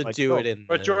they were able to do it in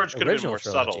But George could have been more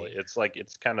trilogy. subtle.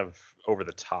 It's kind of over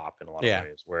the top in a lot of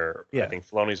ways where I think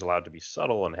Filoni's allowed to be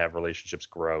subtle and have relationships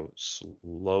grow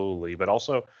slowly. But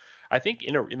also, I think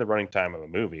in the running time of a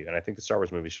movie, and I think the Star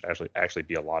Wars movie should actually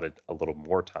be allotted a little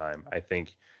more time. I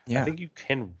think you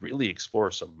can really explore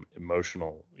some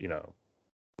emotional,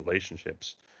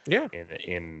 relationships. Yeah.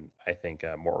 In I think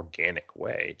a more organic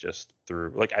way, just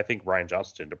through I think Rian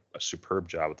Johnson did a superb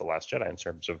job with The Last Jedi in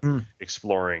terms of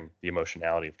exploring the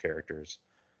emotionality of characters.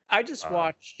 I just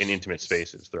watched in intimate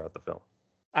spaces throughout the film.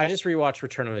 I just rewatched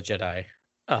Return of the Jedi.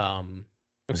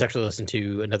 I was actually listening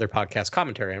to another podcast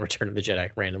commentary on Return of the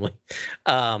Jedi randomly.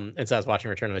 And so I was watching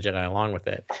Return of the Jedi along with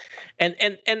it. And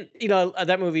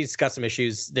that movie's got some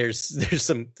issues. There's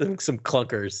some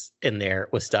clunkers in there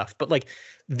with stuff. But like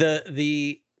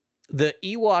the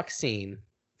Ewok scene,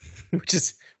 which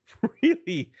is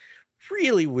really,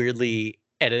 really weirdly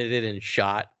edited and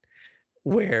shot,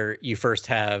 where you first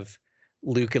have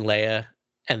Luke and Leia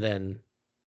and then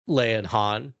Leia and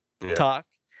Han talk.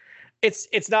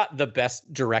 It's not the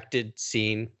best directed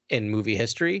scene in movie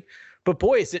history, but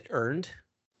boy, is it earned.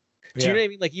 Do you know what I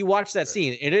mean? Like, you watch that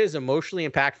scene, it is emotionally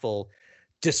impactful,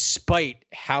 despite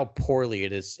how poorly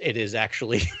it is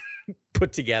actually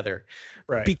put together.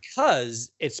 Right.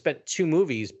 Because it spent 2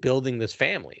 movies building this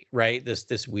family, right?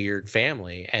 This weird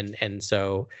family, and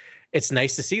so it's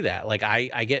nice to see that. Like,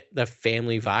 I get the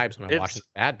family vibes when I'm watching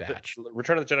Bad Batch.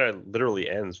 Return of the Jedi literally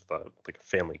ends with a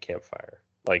family campfire.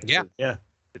 Like,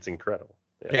 it's incredible.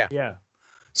 Yeah.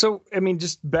 So, I mean,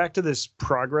 just back to this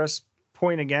progress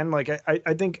point again, like,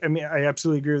 I think, I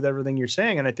absolutely agree with everything you're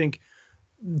saying. And I think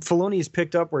Filoni has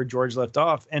picked up where George left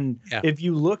off. And if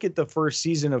you look at the first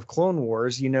season of Clone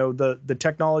Wars, the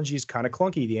technology is kind of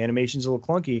clunky. The animation's a little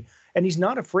clunky. And he's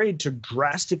not afraid to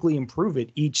drastically improve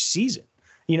it each season,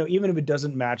 even if it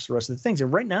doesn't match the rest of the things.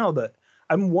 And right now,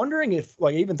 I'm wondering if,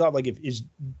 like, I even thought, like,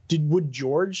 would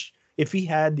George, if he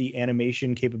had the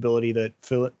animation capability that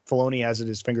Filoni has at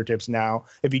his fingertips now,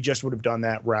 if he just would have done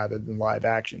that rather than live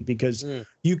action, because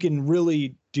you can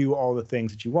really do all the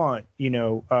things that you want,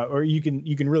 or you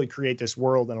can really create this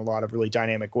world in a lot of really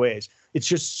dynamic ways. It's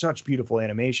just such beautiful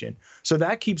animation. So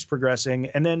that keeps progressing.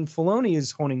 And then Filoni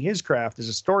is honing his craft as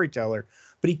a storyteller,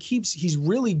 but he's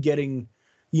really getting,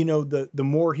 the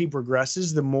more he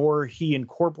progresses, the more he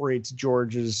incorporates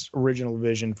George's original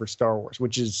vision for Star Wars,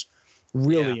 which is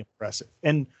really impressive.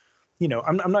 And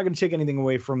I'm not going to take anything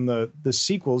away from the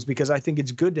sequels, because I think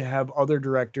it's good to have other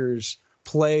directors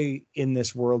play in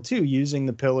this world too, using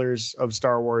the pillars of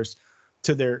Star Wars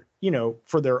to their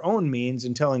for their own means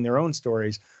and telling their own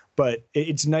stories. But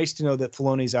it's nice to know that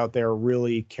Filoni's out there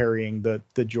really carrying the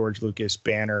George Lucas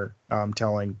banner,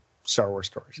 telling Star Wars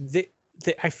stories.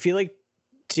 I feel like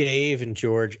Dave and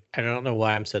George, I don't know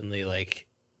why I'm suddenly like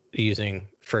using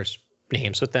first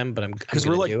names with them, but I'm because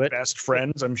we're like best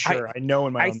friends. I'm sure I know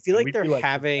in my own feel like they're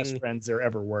having the best friends there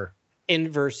ever were.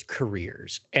 Inverse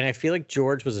careers, and I feel like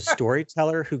George was a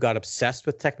storyteller who got obsessed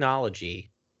with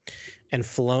technology, and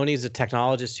Filoni's a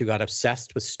technologist who got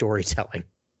obsessed with storytelling.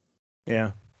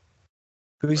 Yeah,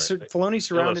 Filoni's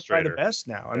surrounded by the best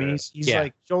now. I mean, he's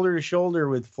like shoulder to shoulder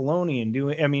with Filoni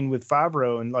and with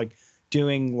Favreau and like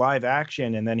doing live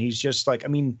action, and then he's just like,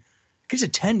 is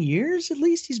it 10 years at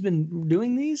least he's been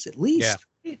doing these? At least.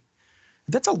 Yeah.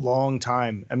 That's a long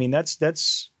time.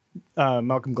 That's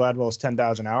Malcolm Gladwell's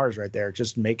 10,000 hours right there,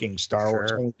 just making Star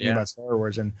Wars, about Star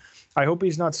Wars. And I hope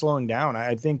he's not slowing down.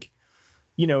 I think,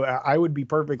 I would be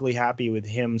perfectly happy with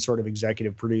him sort of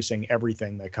executive producing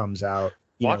everything that comes out.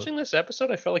 Watching this episode,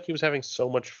 I felt like he was having so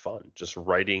much fun just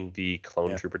writing the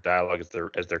clone trooper dialogue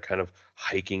as they're kind of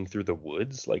hiking through the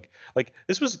woods. Like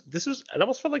this was it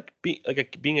almost felt like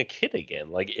being a kid again.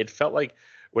 Like, it felt like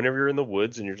whenever you're in the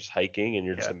woods and you're just hiking and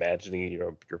you're just imagining,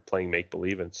 you're playing make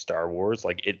believe in Star Wars.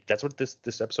 Like, that's what this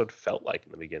episode felt like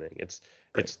in the beginning. It's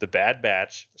the Bad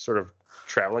Batch sort of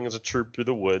traveling as a troop through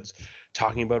the woods,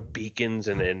 talking about beacons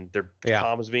and their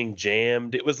comms being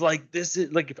jammed. It was like, this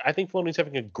is like, I think Filoni's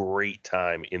having a great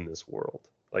time in this world.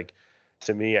 Like,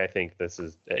 to me, I think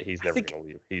he's never going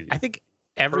to leave. I think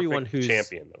everyone who's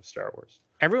champion of Star Wars,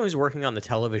 everyone who's working on the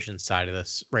television side of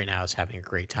this right now is having a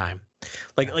great time.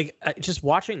 Like just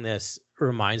watching this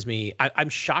reminds me. I'm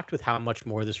shocked with how much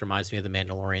more this reminds me of The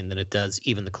Mandalorian than it does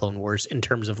even the Clone Wars in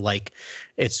terms of like,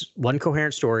 it's one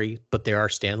coherent story, but there are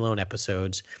standalone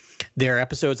episodes. There are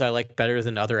episodes I like better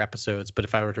than other episodes, but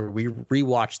if I were to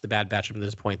rewatch The Bad Batch from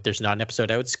this point, there's not an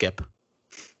episode I would skip.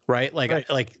 Right, like and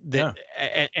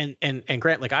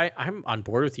Grant, like I'm on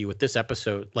board with you with this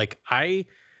episode. Like I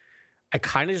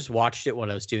kind of just watched it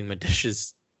when I was doing my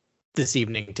dishes this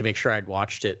evening to make sure I'd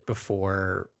watched it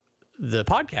before the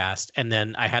podcast, and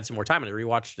then I had some more time and I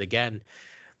rewatched it again,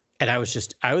 and I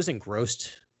was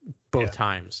engrossed both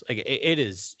times. Like it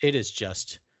is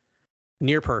just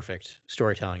near perfect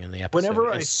storytelling in the episode. Whenever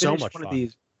I finish so much one fun. of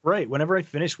these, whenever I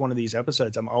finish one of these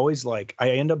episodes, I'm always like, I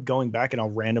end up going back and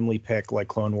I'll randomly pick like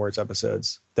Clone Wars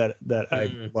episodes that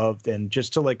I loved, and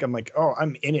just to like, I'm like, oh,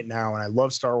 I'm in it now, and I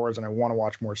love Star Wars, and I want to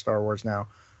watch more Star Wars now,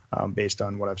 based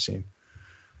on what I've seen.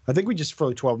 I think we just for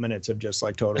like 12 minutes of just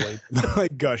like totally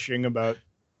like gushing about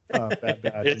Bad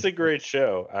Batch. It's a great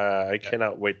show. I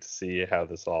cannot wait to see how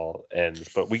this all ends.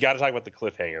 But we got to talk about the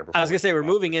cliffhanger. I was gonna say we're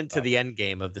moving into the end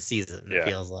game of the season. Yeah. It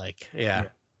feels like, yeah.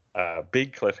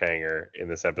 Big cliffhanger in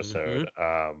this episode.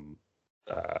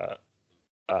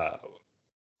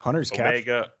 Hunter's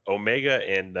Omega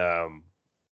and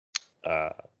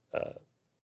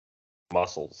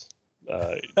Muscles.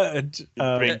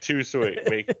 Make two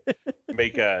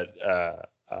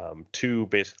two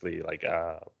basically like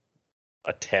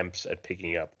attempts at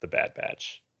picking up the Bad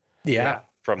Batch. Yeah.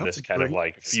 From That's this a kind of great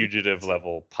like fugitive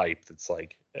level pipe that's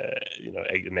like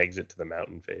an exit to the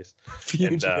mountain face.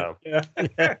 And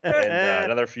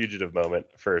another fugitive moment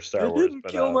for Star Wars. Didn't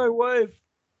kill my wife.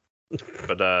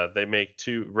 But they make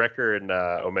Wrecker and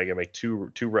Omega make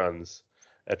two runs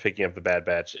at picking up the Bad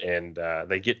Batch, and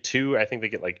they get two. I think they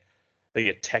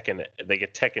get Tech and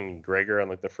Gregor on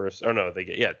like the first. Oh no, they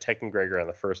get Tech and Gregor on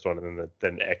the first one, and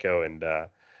then Echo and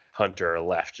Hunter are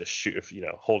left just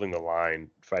holding the line,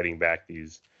 fighting back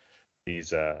these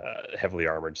heavily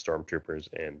armored stormtroopers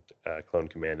and clone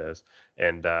commandos.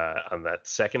 And on that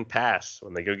second pass,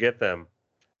 when they go get them,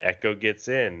 Echo gets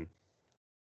in.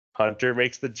 Hunter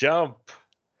makes the jump,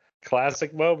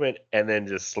 classic moment, and then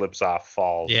just slips off,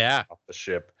 falls off the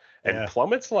ship, and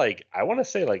plummets like I want to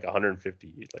say like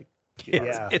 150 like.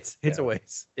 It's a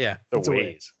ways. Yeah, it's a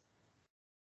ways.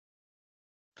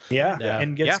 Yeah,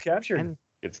 and gets captured.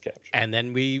 And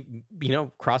then we,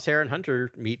 Crosshair and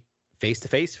Hunter meet face to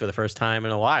face for the first time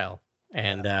in a while,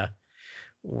 and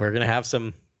we're gonna have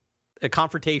a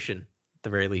confrontation at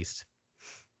the very least.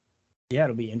 Yeah,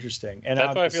 it'll be interesting. And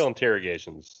that's why I feel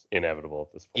interrogation's inevitable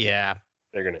at this point. Yeah,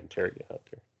 they're gonna interrogate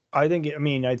Hunter. I think. I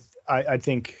mean, I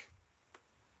think,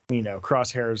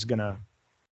 Crosshair is gonna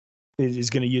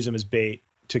use him as bait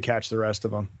to catch the rest of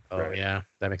them. Oh yeah,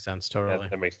 that makes sense. Totally.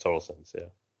 That makes total sense. Yeah.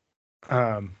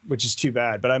 Which is too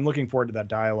bad, but I'm looking forward to that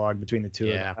dialogue between the two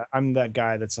of them. I'm that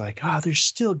guy that's like, oh, they're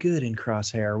still good in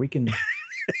Crosshair. We can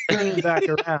turn him back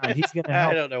around. He's gonna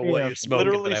help. I don't know what you're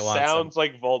smoking. Literally sounds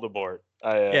like Voldemort.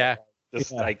 I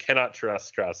cannot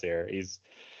trust Crosshair. He's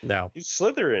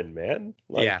Slytherin, man.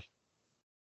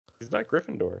 He's not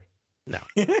Gryffindor. No.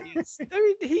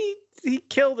 He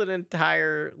killed an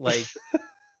entire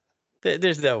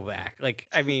there's no back.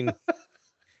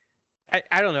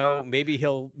 I don't know. Maybe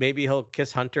he'll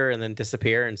kiss Hunter and then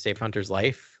disappear and save Hunter's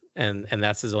life, and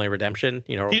that's his only redemption.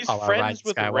 He's friends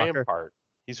with Rampart.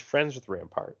 He's friends with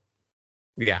Rampart.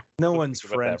 Yeah. No one's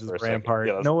friends with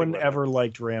Rampart. No one ever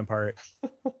liked Rampart.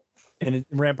 And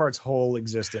Rampart's whole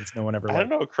existence, no one ever liked. I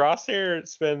don't know. Crosshair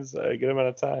spends a good amount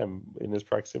of time in his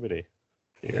proximity.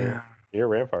 Near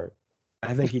Rampart.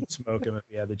 I think he'd smoke him if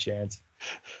he had the chance.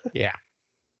 Yeah.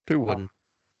 Who wouldn't?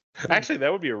 Actually,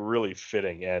 that would be a really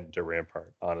fitting end to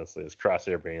Rampart, honestly, is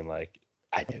Crosshair being like,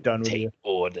 I don't take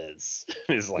orders.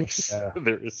 It's like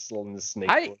there is still in the snake.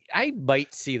 I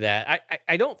might see that.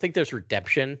 I don't think there's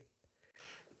redemption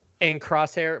in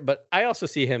Crosshair, but I also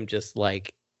see him just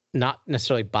like not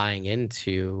necessarily buying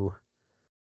into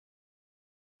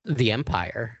the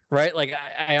Empire, right? Like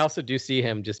I also do see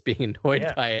him just being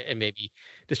annoyed by it and maybe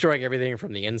destroying everything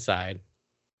from the inside.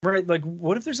 Right. Like,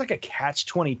 what if there's like a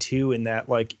catch-22 in that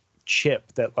like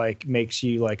chip that like makes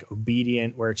you like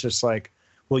obedient, where it's just like,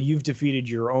 well, you've defeated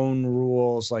your own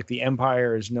rules. Like the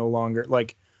Empire is no longer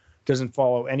like doesn't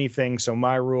follow anything. So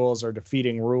my rules are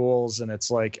defeating rules. And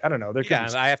it's like, I don't know.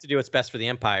 I have to do what's best for the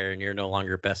Empire, and you're no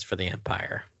longer best for the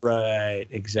Empire. Right.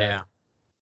 Exactly.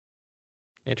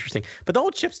 Yeah. Interesting. But the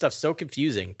whole chip stuff's so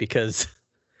confusing because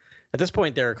at this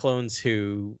point there are clones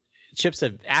who chips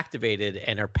have activated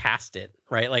and are past it,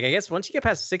 right? Like, I guess once you get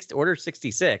past Order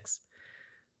 66,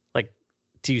 like,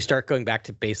 do you start going back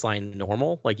to baseline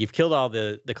normal? Like, you've killed all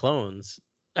the clones.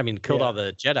 I mean, killed all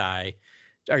the Jedi.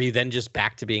 are you then just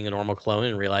back to being a normal clone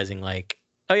and realizing like,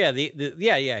 oh yeah,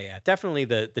 definitely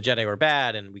the Jedi were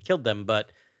bad and we killed them,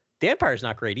 but the Empire's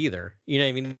not great either. You know what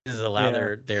I mean? This is allow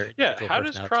their Yeah. individual How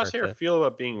does personality start Crosshair to- feel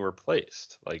about being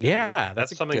replaced? Like, Yeah,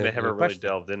 that's a something they good haven't really question.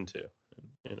 delved into.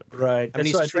 You know. Right. I mean,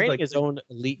 That's why he's think, training his own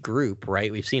elite group,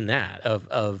 right? We've seen that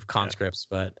of conscripts,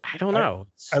 but I don't know.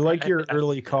 I like your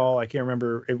early call. I can't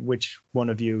remember which one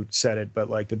of you said it, but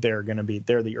like that they're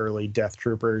the early Death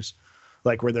Troopers,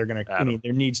 like where they're going to. I mean,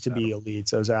 there needs to be elites.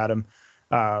 So Adam,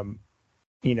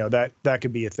 you know, that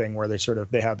could be a thing where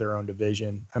they have their own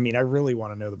division. I mean, I really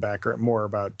want to know the background more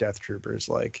about Death Troopers.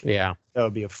 Like, Yeah, that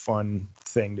would be a fun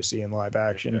thing to see in live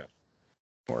action. Yeah.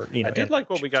 Or you know, I did like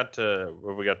what we got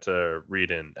to read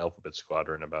in Alphabet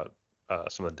Squadron about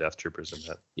some of the Death Troopers in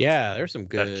that yeah. There's some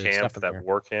good camp, stuff in that there.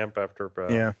 war camp after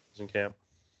Yeah. prison camp.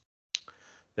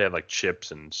 They had like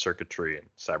chips and circuitry and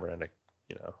cybernetic,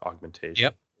 augmentation.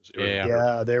 Yep. It was Yeah.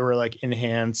 Yeah, they were like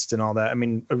enhanced and all that. I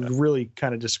mean, it really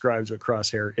kind of describes what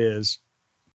Crosshair is.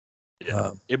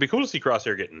 Yeah. It'd be cool to see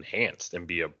Crosshair get enhanced and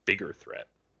be a bigger threat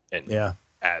and Yeah,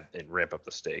 add and ramp up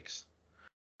the stakes.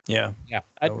 yeah, Yeah,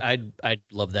 I'd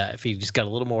love that if he just got a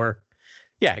little more.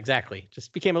 Yeah, exactly.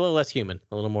 Just became a little less human,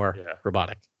 a little more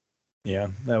robotic. yeah.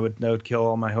 That would kill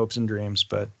all my hopes and dreams.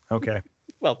 But okay.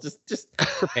 Well, just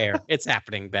prepare. It's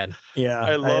happening, Ben. Yeah,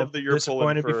 I love have that you're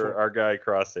pulling disappointed for before. our guy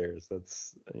Crosshairs.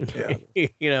 That's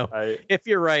You know, if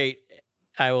you're right,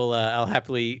 I will. I'll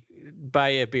happily buy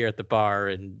you a beer at the bar,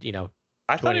 and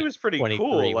I thought he was pretty 23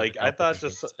 cool. with Like the I thought,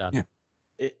 Delta just stuff.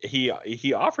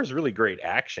 he offers really great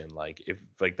action. Like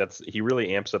he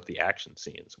really amps up the action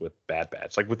scenes with Bad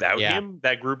Batch. Like without him,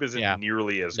 that group isn't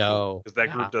nearly as cool because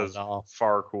that group does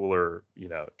far cooler,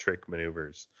 trick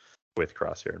maneuvers with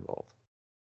Crosshair involved.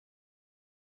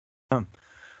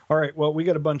 All right. Well, we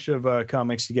got a bunch of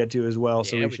comics to get to as well,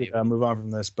 so Yeah, we should move on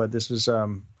from this. But this was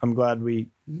I'm glad we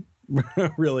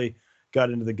really got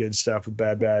into the good stuff with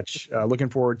Bad Batch. Looking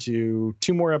forward to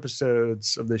 2 more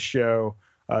episodes of this show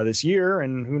this year,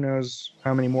 and who knows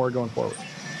how many more going forward.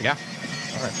 Yeah.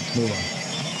 All right, let's move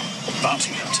on.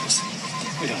 Bounty hunters.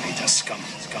 We don't need that scum.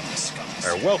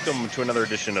 All right, welcome to another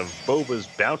edition of Boba's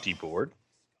Bounty Board.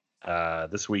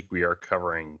 This week we are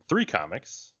covering 3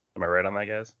 comics. Am I right on that,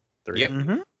 guys? 3. Yep.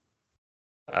 Mm-hmm.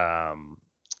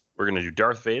 We're going to do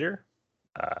Darth Vader.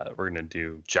 We're going to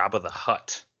do Jabba the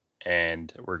Hutt.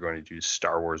 And we're going to do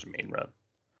Star Wars main run.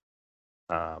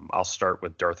 I'll start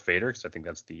with Darth Vader because I think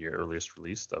that's the earliest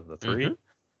released of the 3.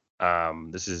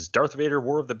 This is Darth Vader,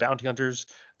 War of the Bounty Hunters,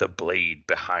 The Blade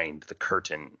Behind the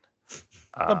Curtain.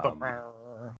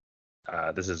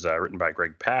 This is written by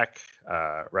Greg Pak.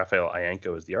 Raphael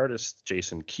Ianco is the artist.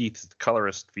 Jason Keith is the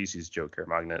colorist. VC's Joe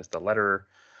Caramagna is the letterer.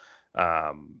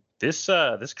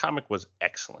 This comic was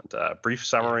excellent. Brief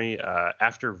summary: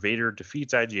 after Vader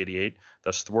defeats IG-88,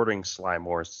 thus thwarting Sly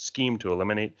Moore's scheme to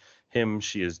eliminate him,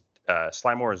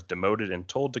 Sly Moore is demoted and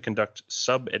told to conduct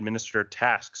sub-administrator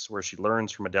tasks, where she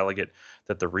learns from a delegate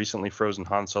that the recently frozen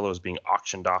Han Solo is being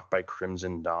auctioned off by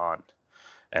Crimson Dawn,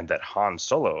 and that Han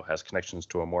Solo has connections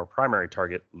to a more primary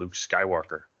target, Luke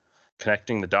Skywalker.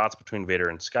 Connecting the dots between Vader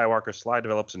and Skywalker, Sly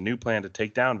develops a new plan to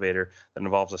take down Vader that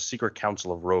involves a secret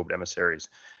council of robed emissaries,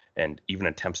 and even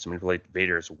attempts to manipulate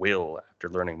Vader's will after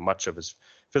learning much of his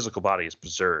physical body is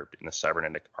preserved in the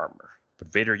cybernetic armor.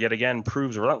 But Vader yet again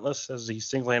proves relentless as he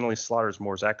single-handedly slaughters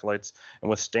Moore's acolytes and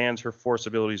withstands her force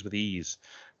abilities with ease.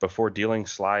 Before dealing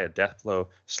Sly a death blow,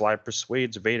 Sly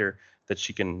persuades Vader that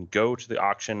she can go to the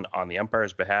auction on the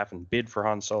Empire's behalf and bid for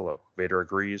Han Solo. Vader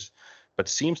agrees, but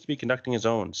seems to be conducting his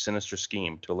own sinister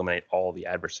scheme to eliminate all the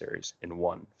adversaries in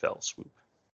one fell swoop.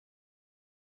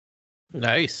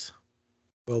 Nice.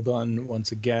 Well done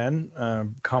once again.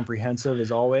 Comprehensive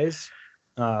as always.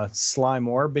 Sly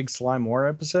Moore, big Sly Moore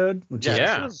episode. Which is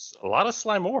Yeah. This was a lot of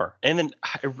Sly Moore. And then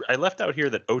I left out here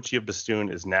that Ochia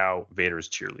Bastoon is now Vader's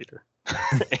cheerleader.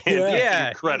 And Yeah,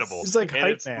 it's incredible. he's like and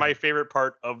hype it's man. my favorite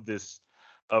part of this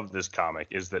comic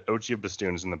is that Ochia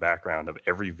Bastoon is in the background of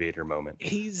every Vader moment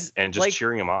He's and just like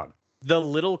cheering him on. the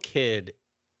little kid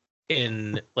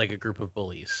in like a group of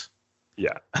bullies.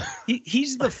 Yeah.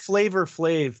 he's the Flavor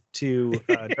Flav to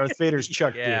Darth Vader's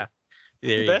Chuck D. Yeah.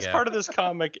 There The you best go. part of this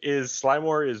comic is Sly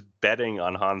Moore is betting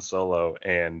on Han Solo,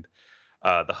 and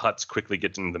the Hutts quickly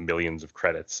get into the millions of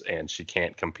credits, and she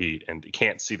can't compete, and you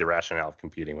can't see the rationale of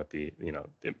competing with the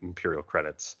the Imperial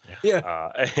credits.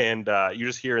 Yeah. And you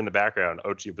just hear in the background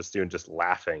Ochia Bastoon just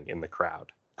laughing in the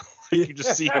crowd. You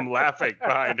just see him laughing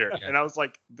behind her, and I was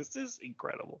like, "This is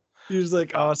incredible." He was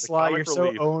like, "Oh, The Sly, comic you're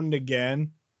relief. so owned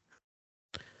again."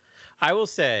 I will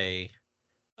say,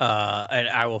 and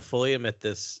I will fully admit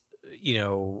this,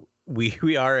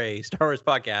 we are a Star Wars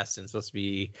podcast and supposed to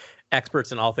be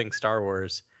experts in all things Star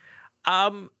Wars.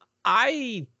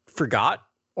 I forgot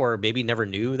or maybe never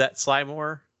knew that Sly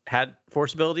Moore had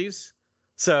Force abilities.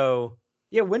 So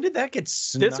Yeah, when did that get this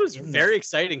snuck was in very there?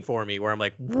 exciting for me where I'm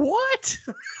like, what?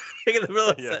 Like in the middle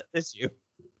of Yeah. this issue.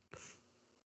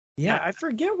 Yeah, I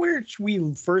forget where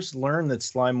we first learned that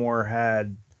Slymore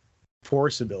had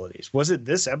Force abilities. Was it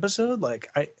this episode?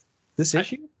 This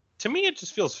issue? To me, it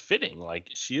just feels fitting. Like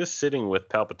she is sitting with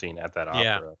Palpatine at that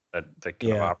Yeah. opera, that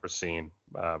kind of Yeah. opera scene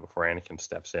before Anakin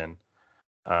steps in.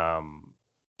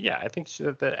 Yeah, I think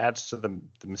that adds to the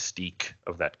mystique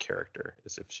of that character,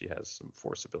 as if she has some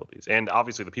Force abilities, and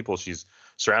obviously the people she's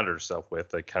surrounded herself with,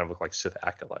 they kind of look like Sith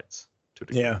acolytes to a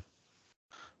degree. Yeah.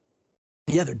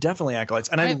 Yeah, they're definitely acolytes.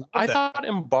 And I I thought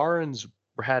Mbarans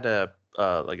had a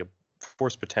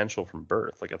Force potential from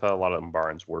birth. Like I thought a lot of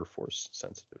Mbarans were Force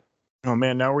sensitive. oh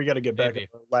man, now we got to get back Maybe.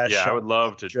 to the last Yeah, shot. I would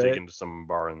love to Right. dig into some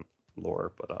Mbaran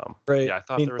lore, but Right. yeah, I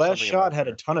thought I mean, there was last something shot about had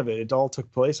a her. ton of it. It all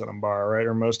took place on Umbara, right?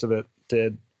 Or most of it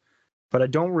did. But I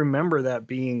don't remember that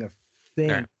being a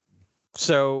thing. Right.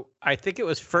 So I think it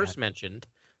was first mentioned.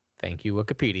 Thank you,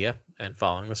 Wikipedia, and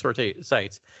following the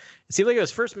sites. It seemed like it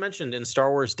was first mentioned in Star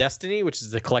Wars Destiny, which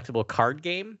is the collectible card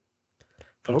game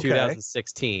from Okay.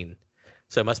 2016.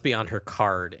 So it must be on her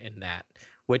card in that,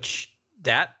 which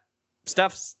that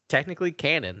stuff's technically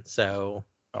canon. So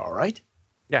All right.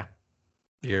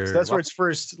 you're So that's where it's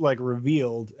first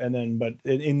revealed, and then but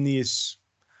in these,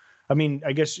 I mean,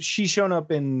 I guess she's shown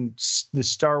up in the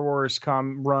Star Wars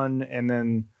run, and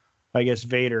then I guess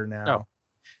Vader now.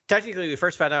 technically we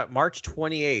first found out March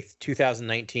 28th,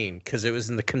 2019, because it was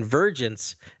in the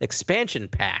Convergence expansion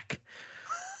pack.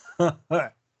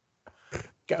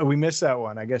 God, we missed that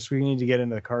one. I guess we need to get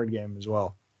into the card game as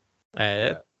well.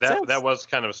 That was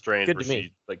kind of strange. good Where to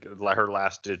me. she her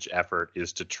last ditch effort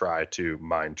is to try to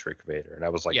mind trick Vader, and I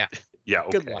was like, Yeah. yeah,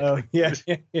 okay. Good luck. Oh yeah.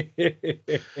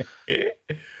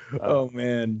 Oh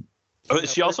man. Oh,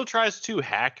 she also tries to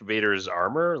hack Vader's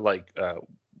armor,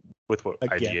 with what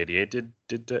Again. IG-88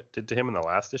 did to him in the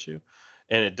last issue,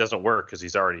 and it doesn't work because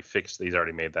he's already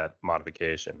made that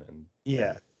modification, and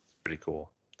Yeah. it's pretty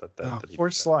cool. That he Poor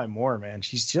did that. Sly Moore, man.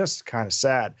 She's just kind of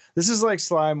sad. This is like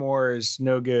Sly Moore's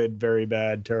No Good, Very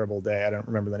Bad, Terrible Day. I don't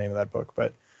remember the name of that book,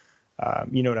 but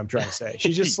you know what I'm trying to say.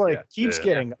 She just keeps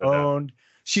getting owned.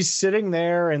 She's sitting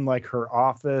there in her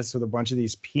office with a bunch of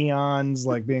these peons,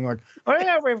 being like, "Oh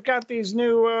yeah, we've got these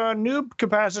new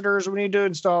capacitors we need to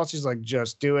install." She's like,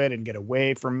 "Just do it and get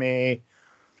away from me."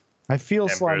 I feel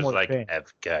Sly Emperor's Moore like, pain.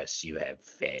 of course you have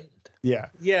failed. Yeah.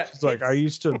 Yeah. It's like, I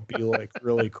used to be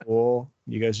really cool.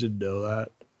 You guys should know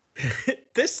that.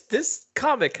 This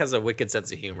comic has a wicked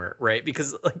sense of humor, right?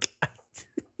 Because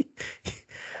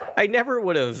I never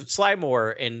would have Sly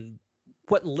Moore in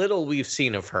what little we've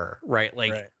seen of her, right?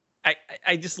 Right.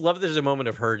 I just love there's a moment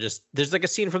of her there's a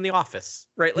scene from The Office,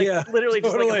 right? Literally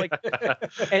totally.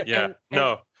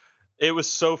 No, it was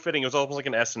so fitting. It was almost like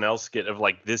an SNL skit of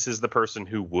this is the person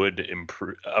who would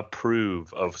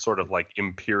approve of sort of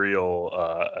imperial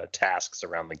tasks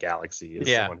around the galaxy. Is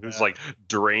Yeah. someone who's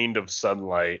drained of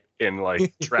sunlight and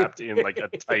trapped in a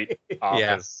tight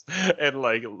office and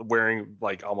wearing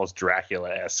almost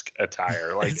Dracula-esque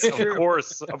attire.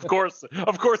 Of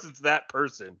course, it's that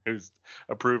person who's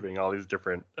approving all these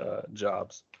different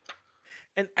jobs.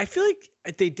 And I feel like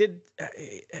they did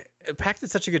Pac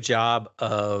did such a good job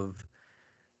of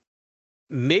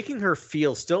making her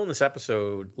feel still in this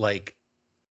episode like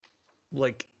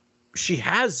she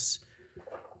has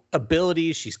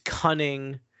abilities, she's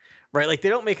cunning, right? They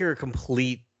don't make her a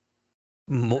complete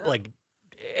but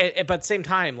at the same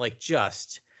time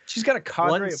She's got a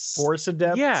cadre of Once- Force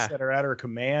adepts Yeah. that are at her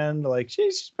command.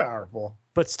 She's powerful.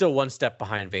 but still one step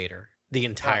behind Vader the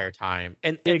entire time.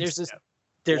 And Big there's this step.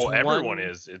 there's Everyone one,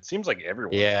 is. It seems like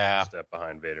everyone Yeah. is a step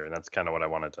behind Vader, and that's kind of what I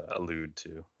wanted to allude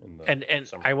to. In the and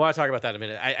summary. I want to talk about that in a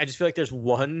minute. I just feel like there's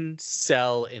one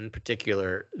cell in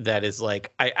particular that is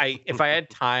I if I had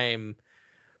time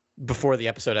before the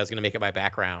episode, I was going to make it my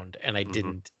background, and I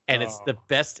didn't. And it's the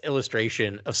best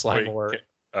illustration of Sly Wait, Moore.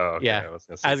 Oh, okay. Yeah. I was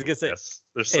gonna I was gonna say, guess.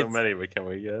 There's so it's- many, but can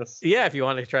we guess? Yeah, if you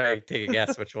want to try to take a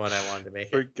guess which one I wanted to make.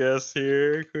 Quick guess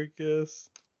here. Quick guess.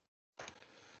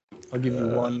 I'll give you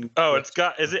one. Oh, it's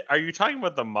got. Is it? Are you talking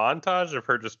about the montage of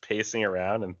her just pacing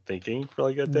around and thinking for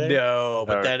a day? No,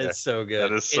 but that Okay. is so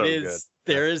good. That is so it good. is.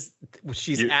 There is.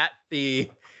 She's at the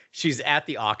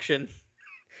auction.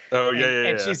 Oh yeah,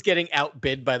 and yeah. she's getting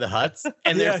outbid by the Huts.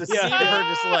 And there's a Yeah, scene of her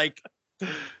just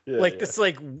this.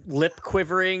 this lip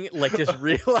quivering, just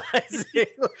realizing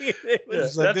it was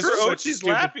It's like, That's this where is such Ochi's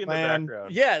stupid laughing in the plan.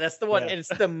 background. yeah, that's the one. Yeah. And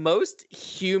it's the most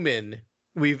human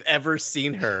we've ever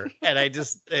seen her, and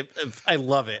I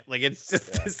love it. Like it's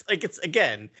just this, like it's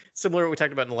again similar to what we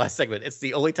talked about in the last segment. It's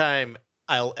the only time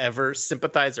I'll ever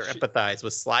sympathize or empathize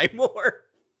with Sly Moore.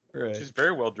 Right. She's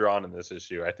very well drawn in this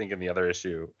issue. I think in the other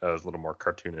issue, it was a little more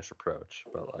cartoonish approach.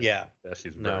 But like, Yeah.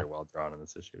 she's very well drawn in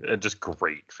this issue. And just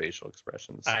great facial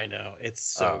expressions. I know. It's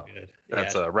so good.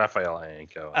 That's Yeah. Raphael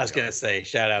Ienco. I was going to say,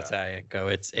 shout out to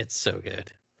Ienco. It's so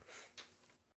good.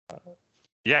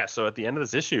 Yeah, so at the end of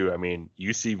this issue, I mean,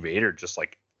 you see Vader just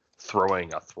like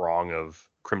throwing a throng of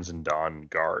Crimson Dawn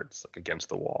guards like against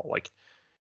the wall. Like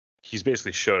he's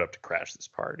basically showed up to crash this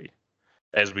party,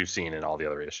 as we've seen in all the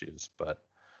other issues. But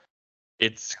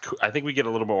I think we get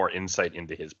a little more insight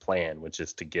into his plan, which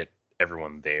is to get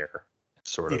everyone there,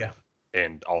 sort of. Yeah.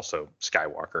 And also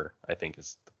Skywalker, I think,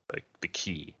 is like the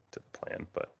key to the plan.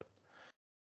 But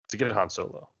to get Han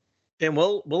Solo. And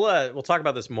we'll talk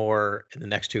about this more in the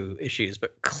next two issues,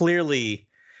 but clearly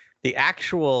the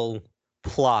actual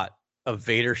plot of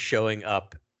Vader showing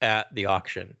up at the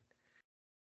auction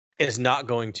is not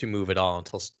going to move at all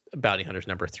until Bounty Hunters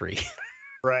number 3.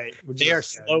 Right. They are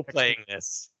slow playing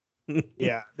this.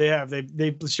 Yeah, they have.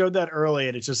 They showed that early,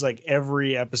 and it's just like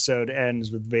every episode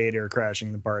ends with Vader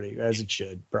crashing the party, as it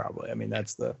should probably. I mean,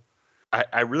 that's the.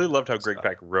 I really loved how Greg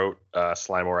Pak wrote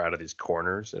Sly Moore out of these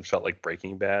corners. It felt like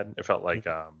Breaking Bad. It felt like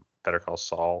Better Call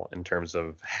Saul in terms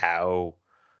of how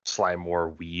Sly Moore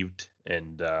weaved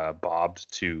and bobbed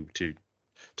to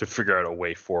figure out a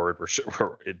way forward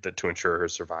to ensure her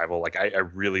survival. Like I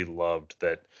really loved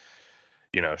that.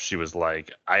 You know, she was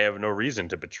like, I have no reason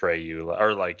to betray you,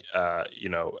 or like, you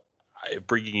know,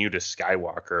 bringing you to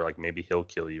Skywalker, like maybe he'll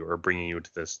kill you, or bringing you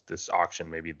to this auction,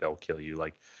 maybe they'll kill you.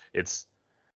 Like it's,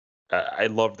 I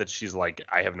love that she's like,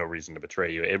 I have no reason to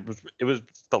betray you. It was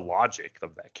the logic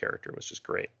of that character was just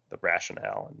great, the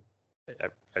rationale, and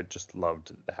I just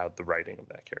loved how the writing of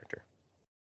that character.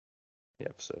 The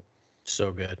episode.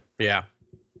 So good, yeah.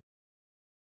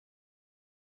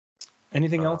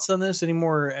 Anything else on this? Any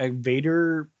more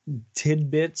Vader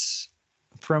tidbits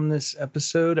from this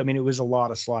episode? I mean, it was a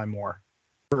lot of Sly Moore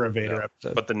for a Vader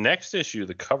episode. But the next issue,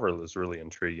 the cover was really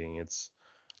intriguing. It's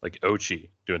like Ochi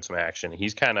doing some action.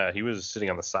 He was sitting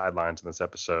on the sidelines in this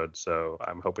episode, so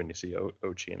I'm hoping to see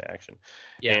Ochi in action.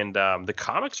 Yeah. And the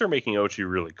comics are making Ochi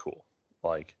really cool.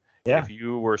 Like, if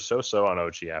you were so on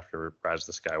Ochi after Rise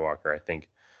of the Skywalker, I think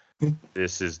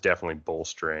this is definitely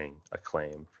bolstering a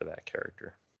claim for that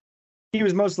character. He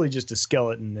was mostly just a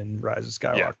skeleton in Rise of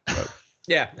Skywalker.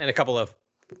 Yeah, and a couple of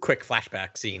quick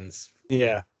flashback scenes.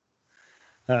 Yeah.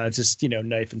 Just,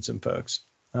 knifing some folks.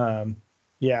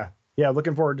 Yeah,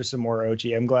 looking forward to some more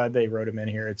Ochi. I'm glad they wrote him in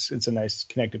here. It's a nice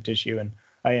connective tissue, and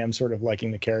I am sort of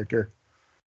liking the character.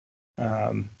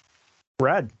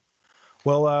 Rad.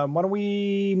 Well, why don't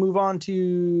we move on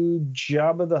to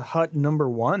Jabba the Hutt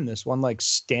 #1, this one like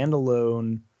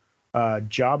standalone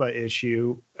Jabba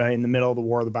issue in the middle of the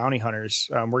War of the Bounty Hunters.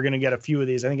 We're going to get a few of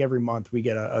these. I think every month we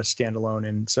get a standalone.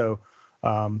 And so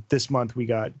this month we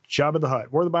got Jabba the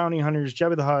Hutt, War of the Bounty Hunters,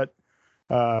 Jabba the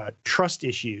Hutt, Trust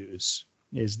Issues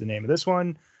is the name of this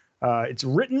one. It's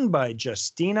written by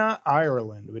Justina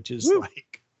Ireland, which is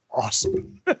like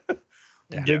awesome.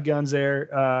 Big guns there.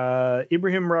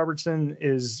 Ibrahim Robertson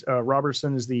is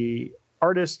the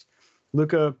artist.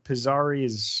 Luca Pizzari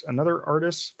is another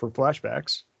artist for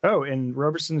flashbacks. Oh, and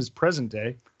Robertson is present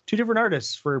day. Two different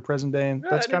artists for present day, and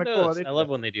that's kind of cool. I love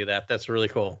when they do that. That's really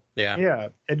cool. Yeah. Yeah.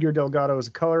 Edgar Delgado is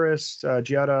a colorist.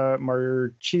 Giada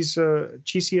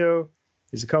Marchisio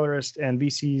is a colorist, and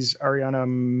VC's Ariana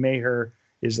Maher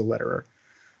is a letterer.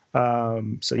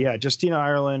 So yeah, Justina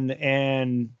Ireland,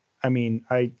 and I mean,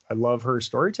 I love her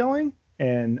storytelling,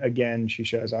 and again, she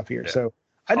shows off here. Yeah. So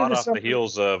hot off the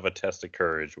heels of A Test of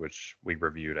Courage, which we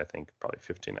reviewed, I think, probably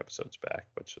 15 episodes back,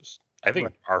 which is, I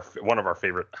think, one of our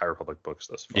favorite High Republic books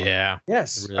thus far. Yeah.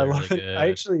 Yes, really, I love it. Good. I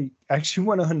actually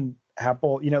went on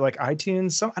Apple, like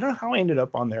iTunes. I don't know how I ended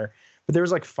up on there, but there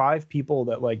was like 5 people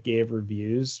that like gave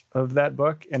reviews of that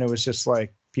book, and it was just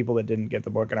like people that didn't get the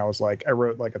book, and I was like, I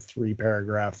wrote like a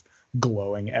 3-paragraph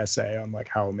glowing essay on like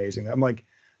how amazing that. I'm like,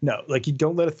 no, like you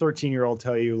don't let a 13-year-old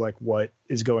tell you like what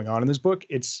is going on in this book.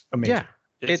 It's amazing. Yeah.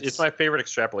 It's my favorite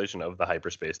extrapolation of the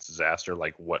hyperspace disaster,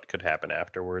 like what could happen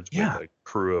afterwards with a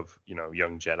crew of,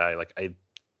 young Jedi. Like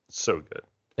so good.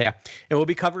 Yeah. And we'll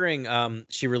be covering,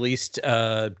 she released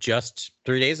just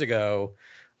 3 days ago,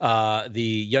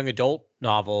 the young adult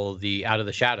novel, The Out of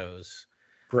the Shadows,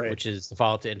 which is the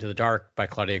follow-up to Into the Dark by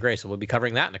Claudia Gray. So we'll be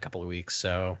covering that in a couple of weeks.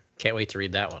 So can't wait to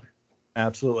read that one.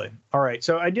 Absolutely. All right.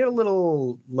 So I did a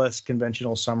little less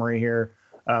conventional summary here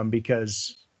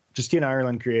because Justina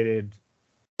Ireland created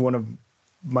one of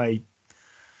my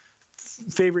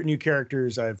favorite new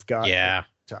characters I've got. Yeah.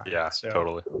 Yeah, So,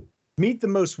 totally. meet the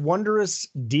most wondrous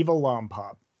Diva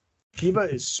Lompop. Diva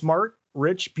is smart,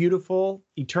 rich, beautiful,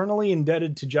 eternally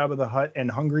indebted to Jabba the Hutt,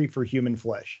 and hungry for human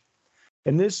flesh.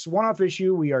 In this one-off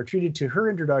issue, we are treated to her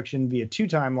introduction via 2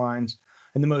 timelines.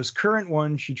 In the most current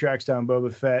one, she tracks down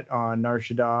Boba Fett on Nar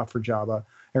Shaddaa for Jabba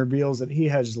and reveals that he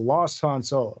has lost Han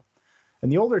Solo. In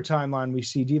the older timeline, we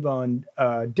see Diva on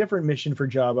a different mission for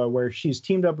Jabba, where she's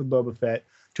teamed up with Boba Fett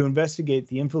to investigate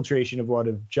the infiltration of one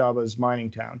of Jabba's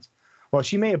mining towns. While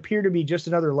she may appear to be just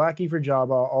another lackey for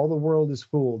Jabba, all the world is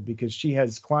fooled because she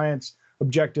has clients,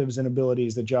 objectives, and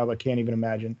abilities that Jabba can't even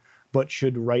imagine, but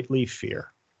should rightly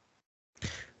fear.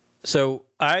 So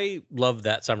I love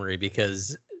that summary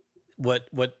because what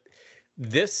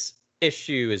this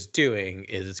issue is doing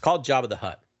is it's called Jabba the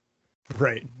Hutt,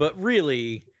 Right. but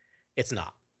really it's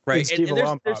not, right? It's And Diva there's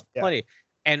Lompop, yeah. plenty.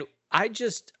 And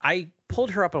I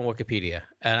pulled her up on Wikipedia,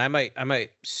 and I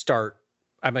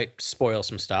might spoil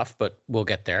some stuff, but we'll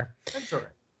get there. That's all right.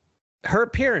 Her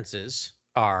appearances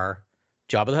are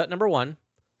Jabba the Hutt #1,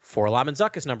 4-LOM and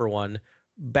Zuckuss #1,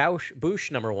 Bouche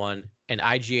 #1, and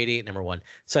IG-88 #1.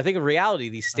 So I think in reality,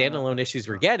 these standalone issues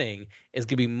we're getting is going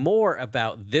to be more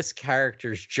about this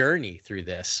character's journey through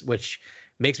this, which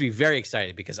makes me very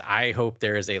excited because I hope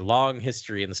there is a long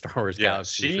history in the Star Wars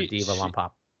galaxy for Diva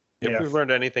Lompop. If Yeah. we've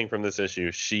learned anything from this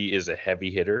issue, she is a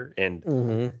heavy hitter,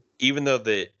 and even though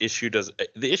the issue does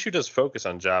focus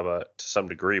on Jabba to some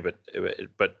degree, but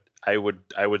I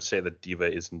would say that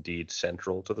Diva is indeed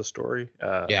central to the story.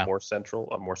 A more central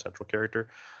character.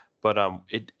 But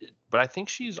I think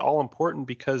she's all important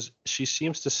because she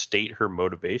seems to state her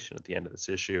motivation at the end of this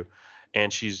issue,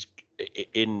 and she's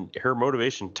in her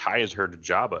motivation ties her to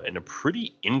Jabba in a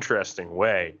pretty interesting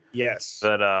way. Yes.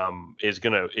 That is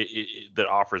gonna that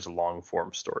offers long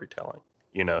form storytelling.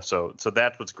 So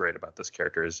that's what's great about this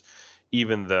character is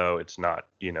even though it's not,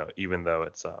 even though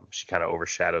it's she kind of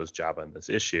overshadows Jabba in this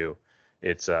issue,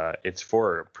 it's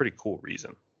for a pretty cool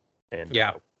reason, and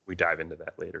we dive into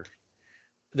that later.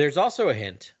 There's also a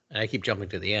hint, and I keep jumping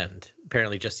to the end.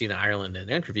 Apparently, Justina Ireland in an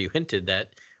interview hinted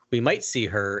that we might see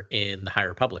her in the High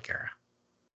Republic era.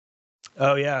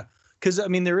 Oh yeah, because I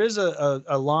mean there is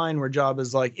a line where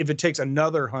Jabba's like, if it takes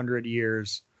another 100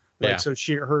 years, like so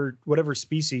her whatever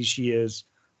species she is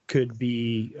could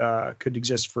could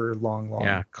exist for long.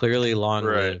 Yeah, clearly long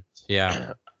lived.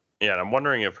 Yeah. Yeah, and I'm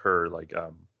wondering if her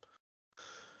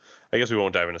I guess we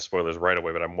won't dive into spoilers right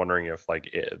away, but I'm wondering if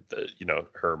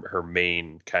her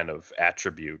main kind of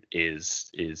attribute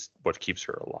is what keeps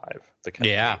her alive. The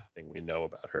kind of main thing we know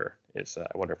about her is I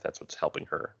wonder if that's what's helping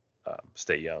her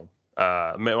stay young.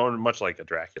 Much like a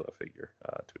Dracula figure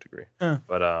to a degree.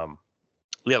 But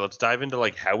let's dive into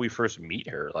like how we first meet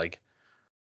her. Like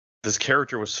this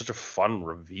character was such a fun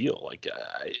reveal. Like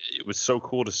it was so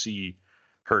cool to see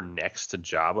her next to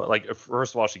Jabba. Like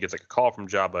first of all, she gets like a call from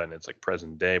Jabba and it's like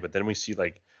present day, but then we see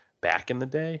like back in the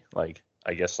day, like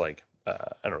I guess like I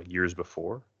don't know, years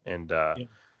before, and but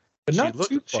not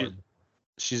too fun.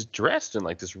 She's dressed in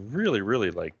like this really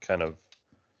really like kind of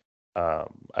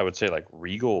I would say like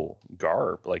regal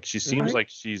garb. Like she seems like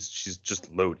she's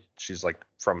just loaded. She's like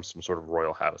from some sort of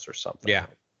royal house or something. Yeah.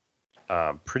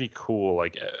 Pretty cool,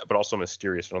 like but also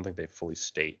mysterious. I don't think they fully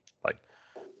state like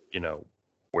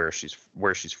where she's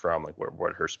from, like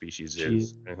what her species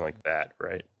is, anything like that,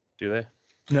 right? Do they?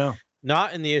 No,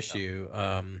 not in the issue.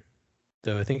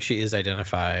 Though I think she is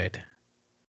identified.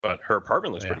 But her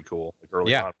apartment looks pretty cool. Like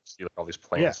early on, you see like all these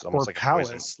plants, almost like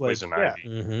palace, a poison ivy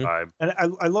vibe. And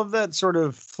I love that sort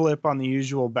of flip on the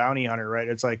usual bounty hunter, right?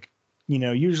 It's like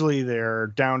usually they're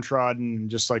downtrodden and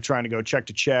just like trying to go check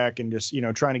to check and just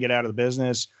trying to get out of the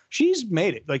business. She's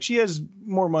made it. Like she has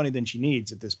more money than she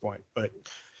needs at this point, but.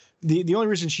 The only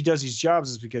reason she does these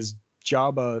jobs is because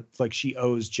Jabba, like she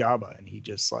owes Jabba, and he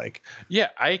just like. Yeah,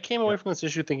 I came away from this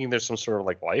issue thinking there's some sort of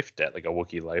like life debt, like a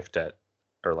Wookiee life debt,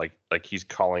 or like he's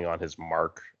calling on his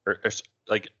mark, or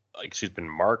like she's been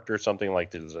marked or something. Like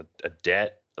there's a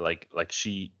debt, like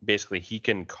she basically he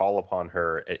can call upon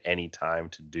her at any time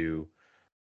to do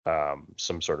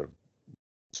some sort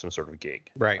of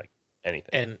gig, right? Like anything,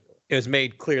 and it was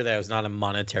made clear that it was not a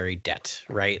monetary debt,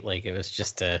 right? Like it was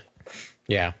just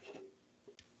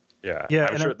Yeah,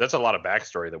 I'm sure that's a lot of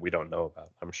backstory that we don't know about.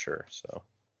 I'm sure. So.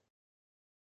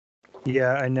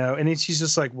 Yeah, I know. And she's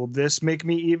just like, will this make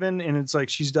me even? And it's like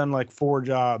she's done like 4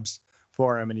 jobs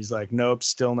for him, and he's like, nope,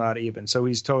 still not even. So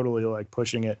he's totally like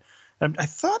pushing it. And I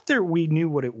thought we knew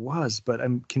what it was, but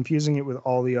I'm confusing it with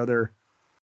all the other.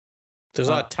 There's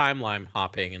a lot of timeline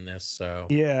hopping in this, so.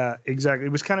 Yeah, exactly.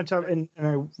 It was kind of tough, and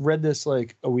I read this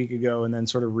like a week ago, and then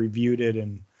sort of reviewed it,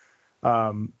 and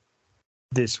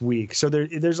this week. So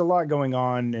there's a lot going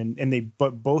on, and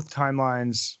but both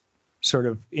timelines sort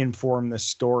of inform this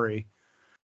story.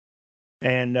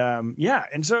 And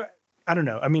and so I don't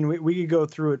know. I mean, we could go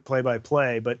through it play by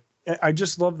play, but I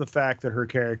just love the fact that her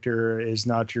character is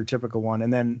not your typical one,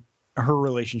 and then her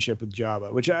relationship with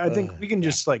Jabba, which I think we can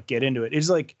just like get into it. Is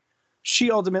like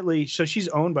she ultimately, so she's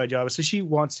owned by Jabba, so she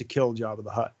wants to kill Jabba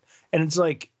the Hutt, and it's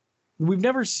like we've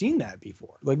never seen that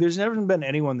before. Like, there's never been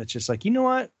anyone that's just like, you know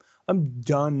what, I'm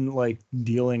done like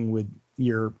dealing with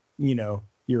your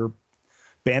your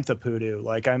bantha poodoo.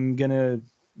 Like, I'm gonna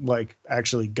like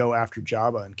actually go after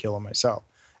Jabba and kill him myself,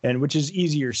 and which is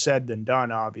easier said than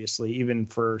done, obviously, even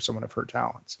for someone of her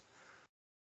talents.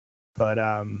 But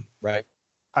right.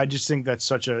 I just think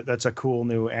that's a cool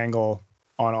new angle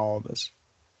on all of this.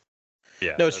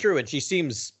 Yeah, No, it's true, and she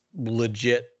seems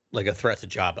legit like a threat to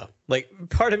Jabba. Like,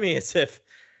 part of me is if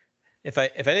I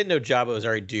didn't know Jabba was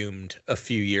already doomed a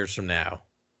few years from now,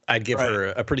 I'd give her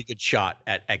a pretty good shot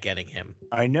at getting him.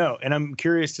 I know, and I'm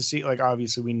curious to see. Like,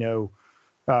 obviously, we know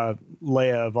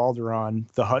Leia of Alderaan,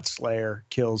 the Hutt Slayer,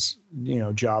 kills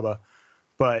Jabba,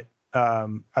 but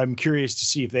I'm curious to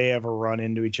see if they ever run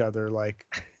into each other.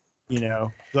 Like,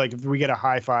 like if we get a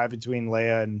high five between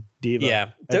Leia and Diva. Yeah,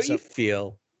 don't you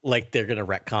feel like they're gonna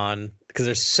retcon, because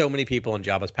there's so many people in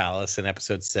Jabba's palace in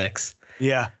Episode 6?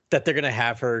 Yeah, that they're gonna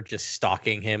have her just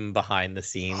stalking him behind the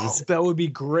scenes. Oh, that would be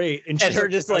great. And her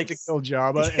just like to kill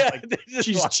Jabba. Yeah, and, like, just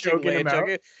she's choking him out,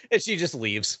 and she just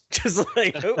leaves. Just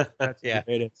like, oh. Yeah.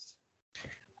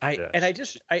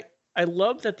 I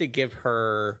love that they give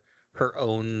her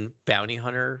own bounty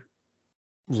hunter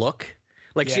look.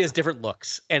 Like, she has different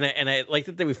looks, and I like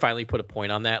that we finally put a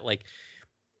point on that. Like,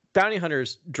 bounty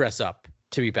hunters dress up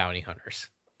to be bounty hunters,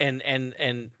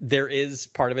 and there is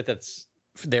part of it that's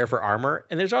there for armor,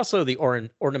 and there's also the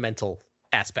ornamental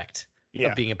aspect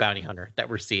of being a bounty hunter that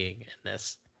we're seeing in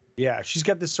this. Yeah, she's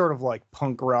got this sort of like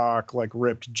punk rock, like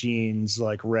ripped jeans,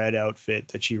 like red outfit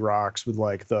that she rocks with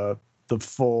like the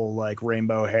full like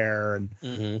rainbow hair,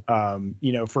 and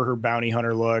for her bounty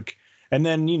hunter look. And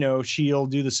then, she'll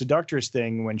do the seductress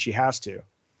thing when she has to.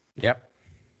 Yep.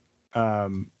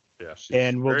 And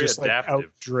we'll just like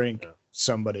outdrink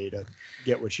somebody to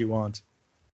get what she wants.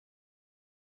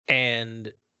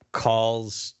 And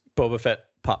calls Boba Fett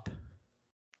pup.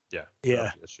 Yeah.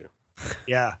 Yeah.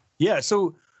 Yeah. Yeah.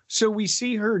 So we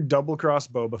see her double cross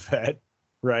Boba Fett,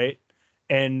 right?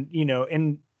 And,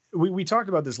 and we talked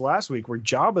about this last week, where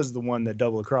Jabba's the one that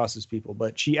double crosses people,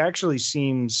 but she actually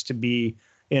seems to be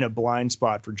in a blind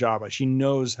spot for Jabba. She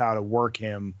knows how to work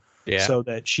him so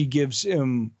that she gives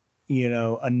him,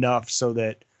 enough so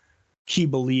that he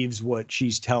believes what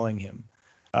she's telling him,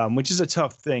 which is a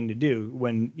tough thing to do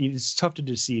when it's tough to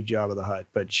deceive Jabba the Hutt,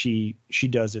 but she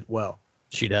does it well.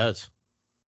 She does.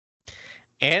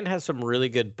 And has some really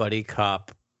good buddy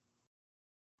cop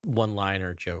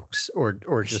one-liner jokes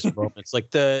or just moments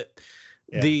like the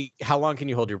how long can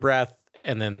you hold your breath,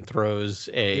 and then throws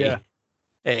a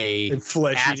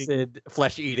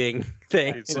flesh eating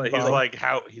thing. He's like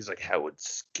how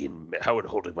would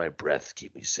holding my breath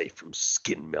keep me safe from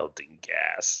skin melting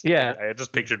gas? Yeah, I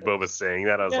just pictured Boba saying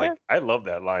that. I was like, I love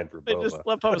that line for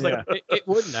Boba. I was like, it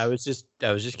wouldn't. I was just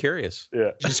curious.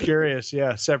 Yeah, just curious.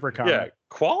 Yeah, separate comment. Yeah,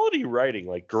 quality writing,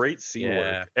 like great scene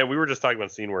work. And we were just talking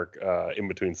about scene work in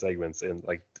between segments, and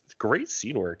like great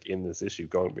scene work in this issue,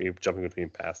 jumping between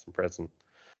past and present.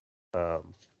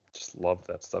 Just loved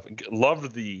that stuff.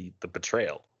 Loved the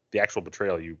betrayal, the actual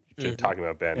betrayal you're talking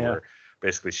about, Ben, where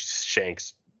basically she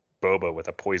shanks Boba with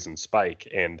a poison spike,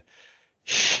 and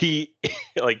he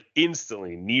like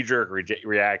instantly knee-jerk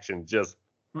reaction just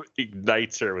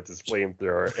ignites her with his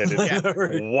flamethrower, and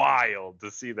it's wild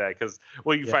to see that, because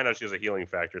you find out she has a healing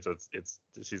factor, so it's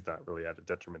she's not really at a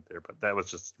detriment there, but that was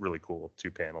just really cool.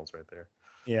 2 panels right there.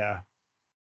 Yeah.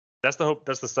 That's the hope.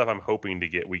 That's the stuff I'm hoping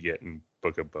we get in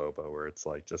Book of Boba, where it's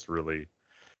like just really,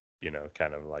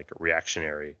 kind of like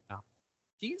reactionary.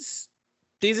 These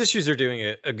issues are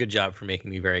doing a good job for making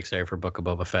me very excited for Book of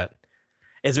Boba Fett.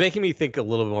 It's making me think a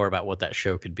little more about what that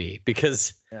show could be,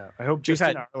 because I hope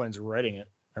Justin Ireland's writing it.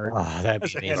 That'd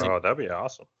be amazing. Oh, that'd be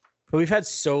awesome. But we've had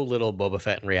so little Boba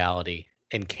Fett in reality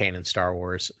in canon Star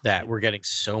Wars that we're getting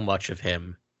so much of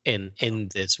him in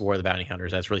this War of the Bounty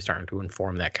Hunters. That's really starting to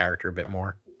inform that character a bit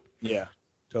more. Yeah,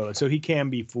 so he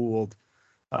can be fooled,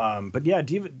 but yeah,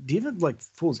 Diva like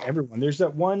fools everyone. There's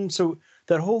that one, so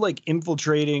that whole like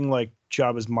infiltrating like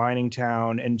Jabba's mining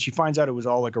town, and she finds out it was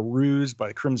all like a ruse by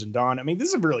the Crimson Dawn. I mean, this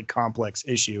is a really complex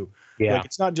issue. Yeah, like,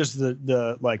 it's not just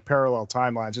the like parallel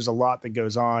timelines. There's a lot that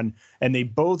goes on, and they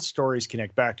both stories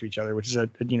connect back to each other, which is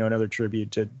another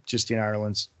tribute to Justine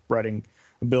Ireland's writing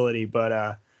ability.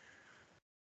 But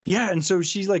Yeah, and so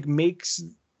she like makes,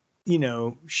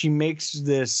 she makes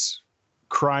this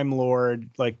crime lord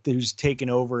like who's taken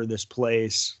over this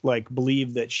place like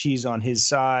believe that she's on his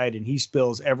side, and he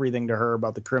spills everything to her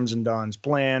about the Crimson Dawn's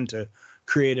plan to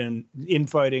create an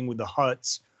infighting with the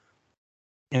Hutts,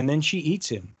 and then she eats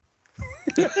him.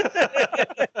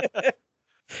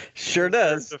 Sure Her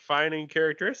does. defining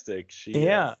characteristic. She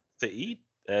Yeah. to eat,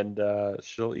 and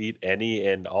she'll eat any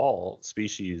and all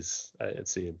species. It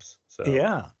seems. So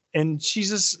Yeah. And she's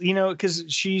just, because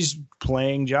she's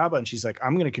playing Jabba, and she's like,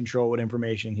 I'm going to control what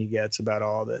information he gets about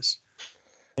all this.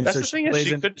 And That's so the thing is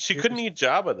plays she couldn't eat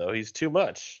Jabba though. He's too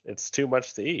much. It's too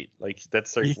much to eat. Like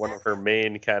that's like one of her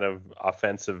main kind of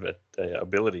offensive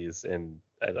abilities, and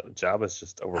Jabba's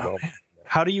just overwhelming.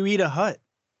 How do you eat a Hutt?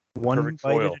 One Perfect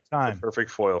bite foil. at a time. The perfect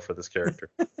foil for this character.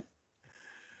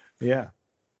 Yeah.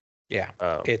 Yeah,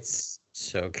 Um, it's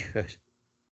so good.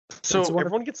 So wonderful.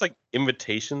 everyone gets like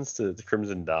invitations to the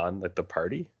Crimson Dawn, like the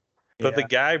party. But the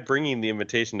guy bringing the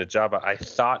invitation to Jabba, I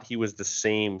thought he was the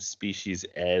same species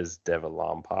as Devon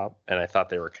Lompop, and I thought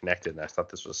they were connected. And I thought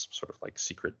this was sort of like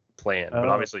secret plan. But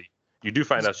Oh. obviously, you do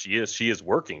find out she is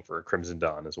working for Crimson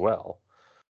Dawn as well.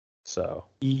 So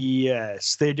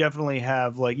Yes, they definitely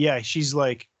have like, yeah, she's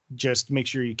like, just make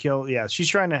sure you kill. Yeah, she's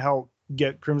trying to help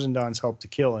get Crimson Dawn's help to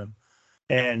kill him.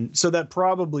 And so that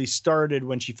probably started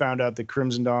when she found out that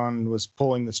Crimson Dawn was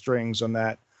pulling the strings on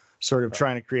that, sort of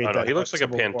trying to create I don't know. that. He looks like a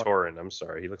Civil War. Pantoran. I'm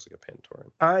sorry, he looks like a Pantoran.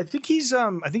 I think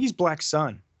he's Black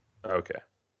Sun. Okay.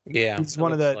 Yeah, It's it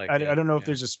one of looks the. like I it, don't know if yeah.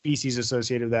 there's a species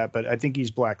associated with that, but I think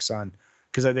he's Black Sun,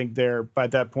 because I think they're by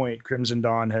that point Crimson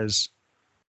Dawn has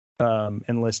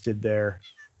enlisted their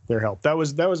help. That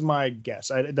was my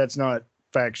guess. That's not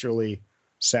factually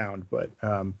sound, but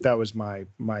that was my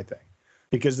thing,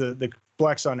 because the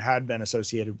Black Sun had been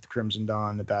associated with Crimson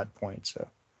Dawn at that point. So,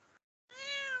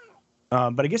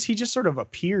 but I guess he just sort of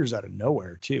appears out of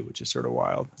nowhere too, which is sort of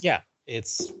wild. Yeah,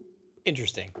 it's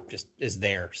interesting. Just is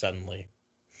there suddenly.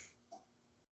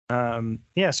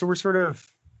 Yeah, so we're sort of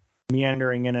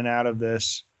meandering in and out of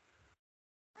this.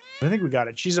 I think we got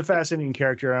it. She's a fascinating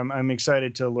character. I'm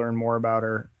excited to learn more about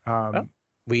her.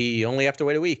 We only have to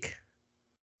wait a week.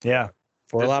 Yeah.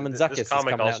 For Laman Zuckus This is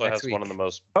comic coming out also next has week. one of the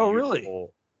most Oh, really?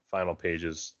 beautiful final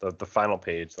pages. The final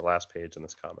page, the last page in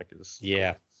this comic is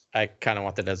Yeah, I kind of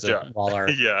want that as a Yeah. wall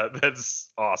art. Yeah,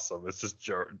 that's awesome. It's just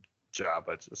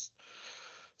Jabba just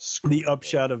The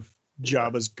upshot of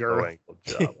Jabba's girth.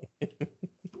 Jabba.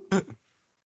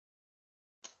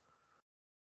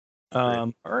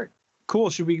 All right. Cool.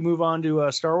 Should we move on to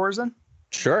Star Wars then?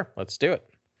 Sure, let's do it.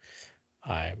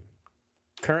 I'm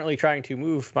currently trying to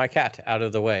move my cat out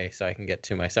of the way so I can get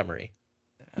to my summary.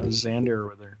 Xander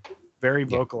with her very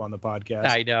vocal on the podcast.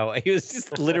 I know. He was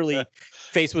just literally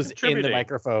face was in the Contributing.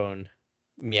 microphone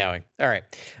meowing. All right.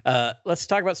 Let's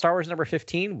talk about Star Wars number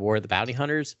 15, War of the Bounty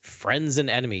Hunters, Friends and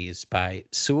Enemies by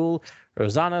Sewell,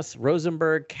 Rosanas,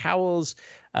 Rosenberg, Cowles,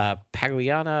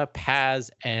 Pagliana,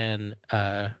 Paz, and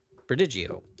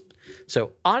Berdigio.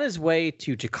 So on his way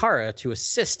to Jakara to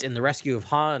assist in the rescue of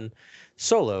Han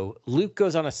Solo, Luke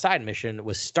goes on a side mission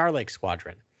with Starlake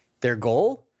Squadron. Their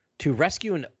goal? To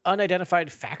rescue an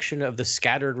unidentified faction of the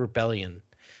Scattered Rebellion.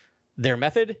 Their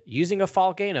method? Using a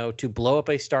Falcano to blow up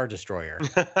a Star Destroyer.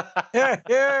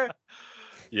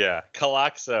 Yeah,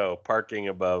 Calaxo parking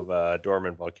above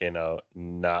Dorman Volcano,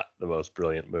 not the most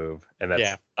brilliant move. And that's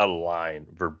Yeah. a line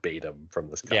verbatim from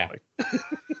this Yeah. comic.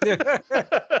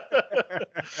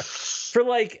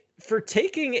 For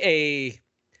taking a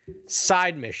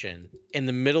side mission in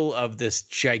the middle of this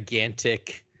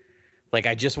gigantic, like,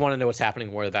 I just want to know what's happening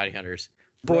in War of the Bounty Hunters.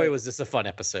 Boy, was this a fun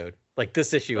episode. Like,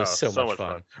 this issue was so much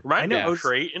fun. Remind me I know. of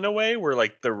Crate in a way, where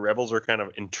like the rebels are kind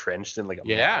of entrenched in like a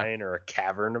Yeah. mine or a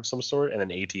cavern of some sort, and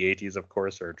then AT-ATs, of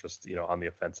course, are just on the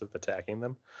offensive, attacking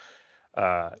them.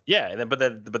 Yeah, and then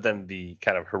but then the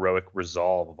kind of heroic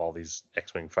resolve of all these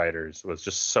X-wing fighters was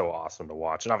just so awesome to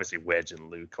watch, and obviously Wedge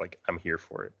and Luke, like, I'm here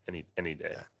for it any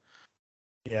day.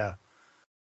 Yeah.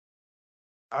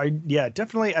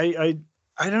 Definitely.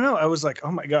 I don't know. I was like, oh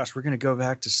my gosh, we're gonna go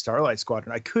back to Starlight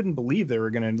Squadron. I couldn't believe they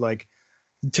were gonna like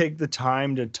take the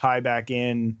time to tie back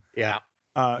in. Yeah.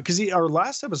 Because our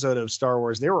last episode of Star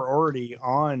Wars, they were already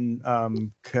on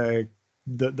the planet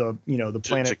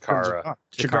Jakara.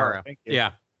 Jakara. Thank you.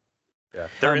 Yeah. Yeah,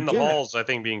 they're in the Yeah. halls, I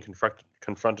think, being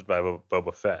confronted by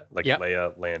Boba Fett, like Yep.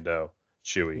 Leia, Lando,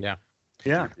 Chewie. Yeah.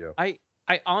 Yeah. C-3PO.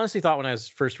 I honestly thought when I was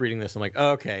first reading this, I'm like,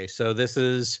 okay, so this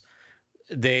is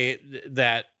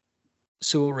that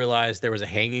Sewell realized there was a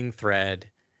hanging thread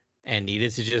and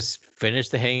needed to just finish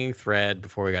the hanging thread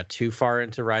before we got too far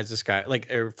into Rise of Sky,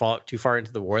 or fall too far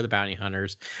into the War of the Bounty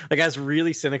Hunters. Like, I was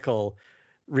really cynical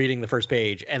reading the first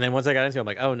page, and then once I got into it, I'm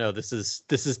like, oh no, this is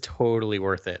totally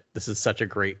worth it. This is such a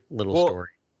great little story.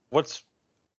 What's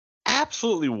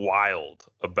absolutely wild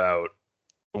about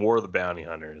War of the Bounty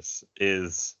Hunters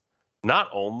is not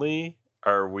only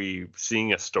are we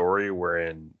seeing a story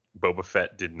wherein Boba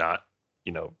Fett did not,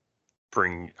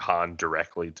 bring Han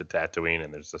directly to Tatooine,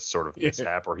 and there's this sort of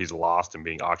mishap where he's lost and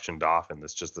being auctioned off, and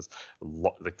there's just this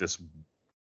this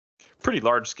pretty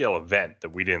large scale event that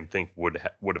we didn't think would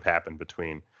have happened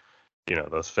between,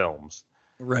 those films,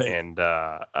 Right. And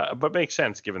but makes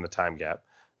sense given the time gap,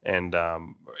 and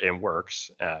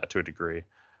works to a degree,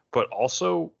 but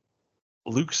also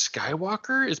Luke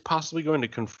Skywalker is possibly going to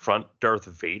confront Darth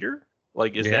Vader.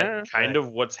 Like, is that kind of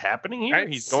what's happening here?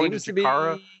 He's going to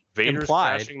Jakara. Vader's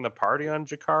crashing the party on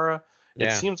Jakara.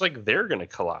 It seems like they're going to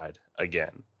collide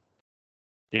again.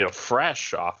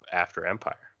 Fresh off after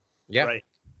Empire. Yeah. Right.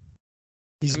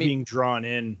 He's being drawn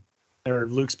in, or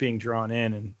Luke's being drawn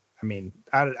in, and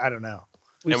I don't know.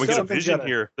 And we get a vision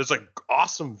here. There's an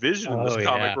awesome vision in this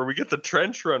comic where we get the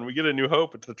trench run. We get A New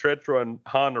Hope. It's the trench run.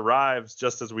 Han arrives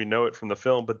just as we know it from the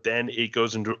film, but then it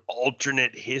goes into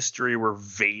alternate history where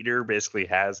Vader basically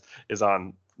is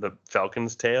on the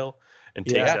Falcon's tail and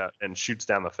takes out and shoots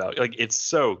down the Falcon. Like, it's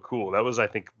so cool. That was, I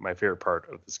think, my favorite part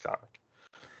of this comic.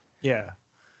 Yeah.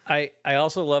 I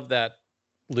also love that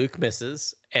Luke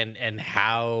misses and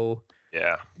how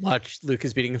much Luke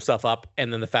is beating himself up,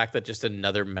 and then the fact that just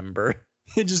another member,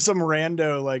 just some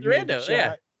rando,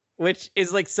 which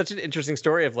is like such an interesting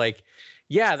story of like,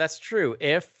 yeah, that's true.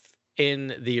 If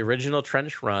in the original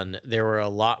trench run there were a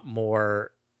lot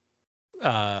more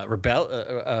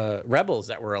rebels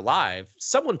that were alive,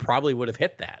 someone probably would have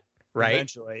hit that,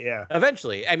 right?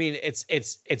 Eventually. I mean, it's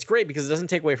great because it doesn't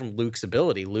take away from Luke's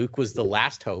ability. Luke was the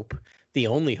last hope, the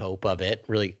only hope of it,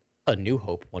 really a new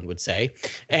hope, one would say,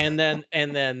 and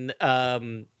then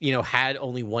had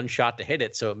only one shot to hit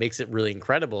it, so it makes it really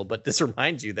incredible. But this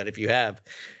reminds you that if you have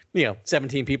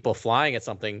 17 people flying at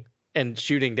something and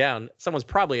shooting down, someone's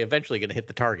probably eventually going to hit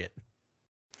the target.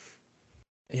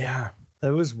 Yeah.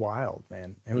 That was wild,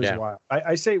 man. It was wild.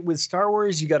 I say with Star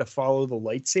Wars, you got to follow the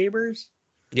lightsabers.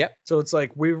 Yep. So it's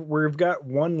like we've got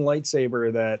one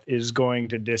lightsaber that is going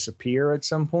to disappear at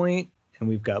some point, and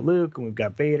we've got Luke and we've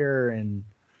got Vader, and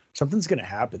something's going to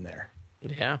happen there.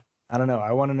 Yeah. I don't know.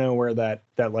 I want to know where that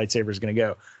lightsaber is going to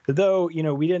go. Though,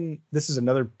 we didn't. This is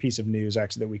another piece of news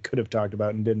actually that we could have talked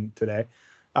about and didn't today.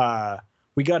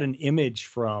 We got an image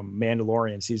from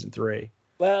Mandalorian season 3.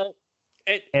 Well.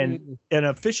 And an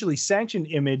officially sanctioned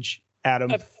image,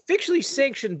 Adam. Officially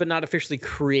sanctioned, but not officially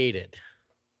created.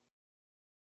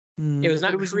 It was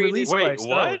not created. Wait, what?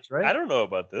 Wars, right? I don't know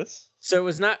about this. So it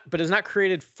was not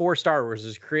created for Star Wars. It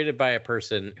was created by a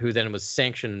person who then was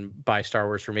sanctioned by Star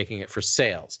Wars for making it for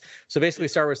sales. So basically,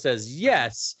 Star Wars says,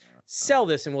 yes, sell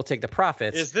this and we'll take the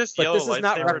profits. Is this but yellow this is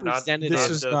not representative? This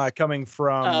is not coming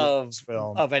from this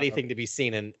film of anything to be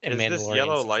seen in Mandalorian. Is this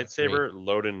yellow lightsaber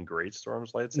Loden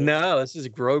Greatstorm's lightsaber? No, this is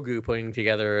Grogu putting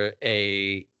together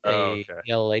a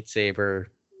yellow lightsaber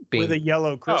with a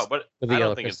yellow crystal. Oh, but I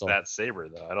don't think it's that saber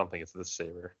though. I don't think it's this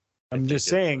saber. I'm just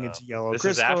saying it's yellow crystal.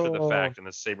 This is after the fact, and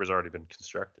this saber's already been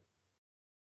constructed.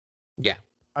 Yeah.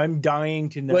 I'm dying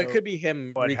to know. Well, it could be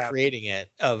him recreating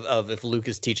it of if Luke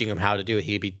is teaching him how to do it,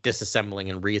 he'd be disassembling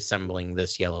and reassembling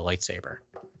this yellow lightsaber.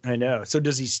 I know. So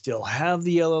does he still have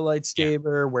the yellow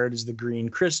lightsaber? Yeah. Where does the green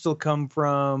crystal come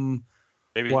from?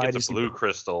 Maybe he gets a blue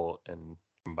crystal and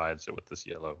combines it with this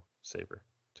yellow saber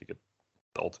to get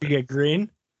the ultimate. You get green?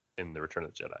 In the Return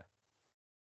of the Jedi.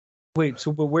 Wait,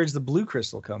 but where's the blue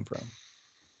crystal come from?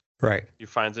 Right. He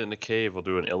finds it in a cave. We'll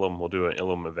do an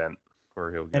Ilum event.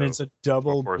 Where he'll go. And it's a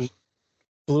double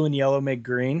blue and yellow make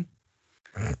green.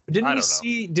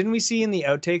 Didn't we see in the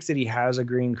outtakes that he has a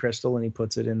green crystal and he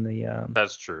puts it in the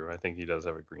That's true. I think he does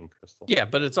have a green crystal. Yeah,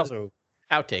 but it's also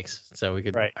outtakes, so we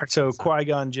could So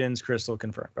Qui-Gon Jinn's crystal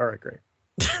confirmed. All right, great.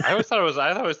 I always thought it was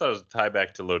a tie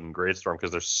back to Loden Greatstorm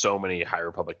because there's so many High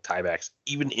Republic tiebacks.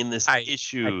 Even in this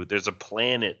issue, there's a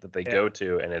planet that they go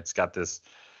to, and it's got this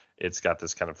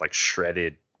kind of like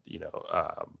shredded,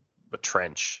 a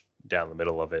trench down the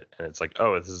middle of it, and it's like,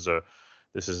 oh, this is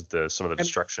some of the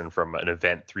destruction from an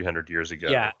event 300 years ago.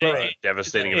 Yeah,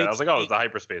 devastating event. I was like, oh, it's the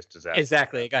hyperspace disaster.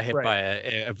 Exactly, it got hit by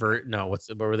a what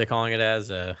were they calling it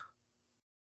as?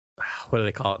 What do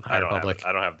they call it in the High Republic?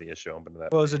 I don't have the issue open to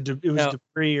that. Well, it was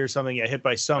debris or something. Yeah, hit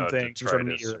by something.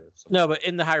 No, but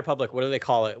in the High Republic, what do they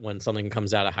call it when something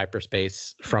comes out of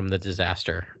hyperspace from the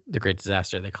disaster, the Great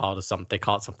Disaster? They call it something. They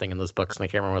call it something in those books, and I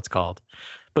can't remember what it's called.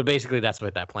 But basically, that's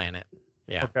what that planet.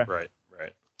 Yeah. Okay. Right.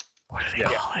 What do they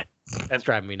call it? It's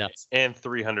driving me nuts. And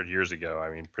 300 years ago, I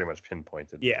mean, pretty much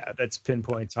pinpointed. Yeah, that's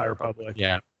pinpoints High Republic.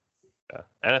 Yeah. Yeah.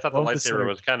 And I thought Well, the this lightsaber are-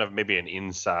 was kind of maybe an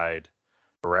inside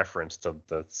reference to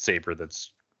the saber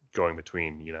that's going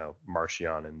between,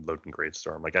 Marchion and Loden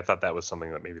Greatstorm. Like, I thought that was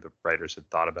something that maybe the writers had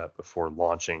thought about before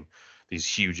launching these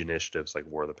huge initiatives like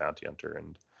War of the Bounty Hunter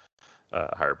and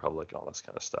High Republic and all this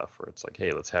kind of stuff, where it's like,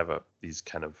 hey, let's have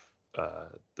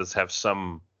let's have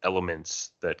some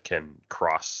elements that can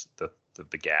cross the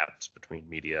gaps between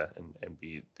media and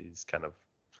be these kind of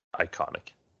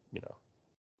iconic,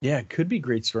 Yeah, it could be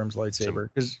Greatstorm's lightsaber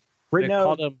because right They now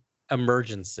called them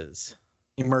emergences.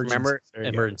 emergency. Remember? There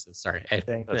you go. Emergences. Sorry. Thank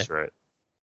you. That's right.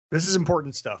 This is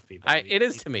important stuff, people. It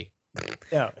is to me.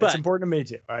 Yeah, it's but- important to me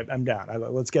too. I'm down.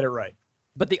 Let's get it right.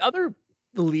 But the other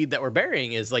lead that we're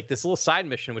burying is like this little side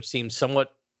mission, which seems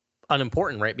somewhat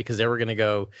unimportant, right? Because they were going to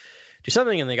go do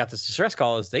something, and they got this distress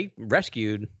call as they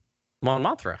rescued Mon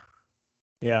Mothra.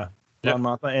 Yeah, Yep.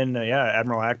 Mon Mothma and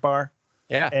Admiral Akbar.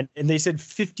 Yeah. And they said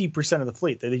 50% of the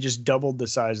fleet. They just doubled the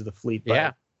size of the fleet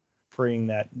by freeing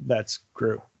that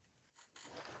crew.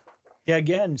 Yeah,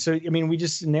 again, so I mean, we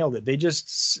just nailed it. They just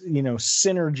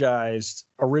synergized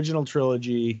original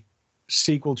trilogy,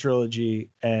 sequel trilogy,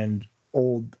 and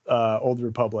old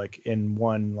Republic in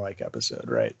one episode,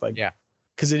 right? Like, Yeah.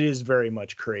 because it is very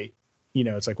much crate.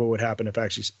 It's like what would happen if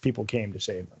actually people came to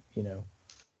save them.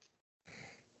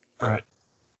 Right.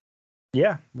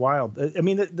 Yeah, wild. I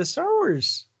mean, the Star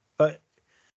Wars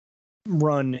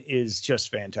run is just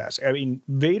fantastic. I mean,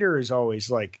 Vader is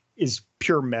always is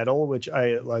pure metal, which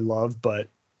I love, but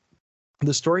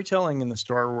the storytelling in the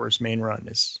Star Wars main run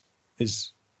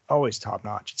is always top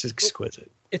notch. It's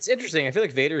exquisite. It's interesting. I feel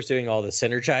like Vader's doing all the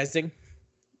synergizing,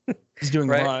 He's doing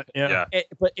Right. a lot. Yeah.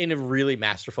 but in a really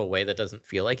masterful way that doesn't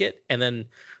feel like it. And then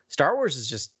Star Wars is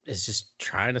just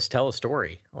trying to tell a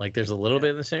story. Like there's a little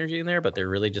bit of the synergy in there, but they're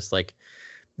really just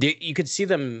you could see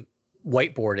them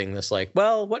whiteboarding this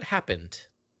what happened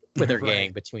with their Right.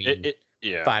 gang between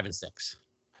Yeah. 5 and 6.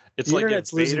 It's The like if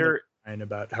internet's losing Vader, their mind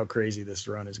about how crazy this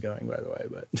run is going, by the way.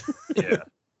 But yeah.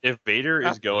 If Vader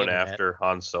Not is going the internet. after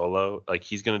Han Solo,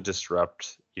 he's going to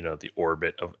disrupt, the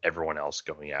orbit of everyone else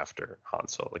going after Han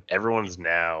Solo. Like everyone's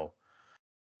now,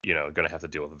 going to have to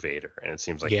deal with Vader, and it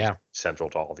seems like he's central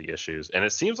to all the issues. And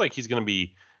it seems like he's going to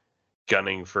be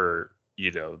gunning for,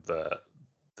 the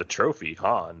trophy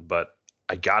Han. But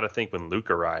I got to think when Luke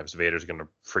arrives, Vader's going to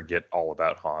forget all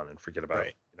about Han and forget about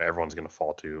Right. everyone's going to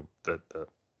fall to the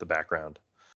background.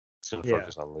 It's going to Yeah.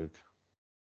 focus on Luke.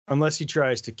 unless he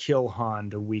tries to kill Han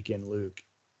to weaken Luke.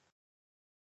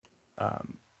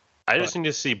 I just need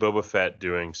to see Boba Fett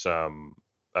doing some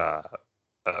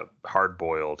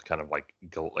hard-boiled kind of like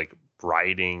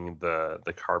riding the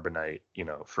carbonite,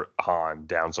 for Han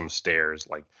down some stairs,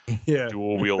 like Yeah.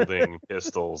 dual wielding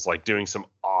pistols, like doing some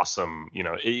awesome,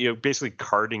 basically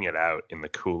carting it out in the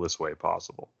coolest way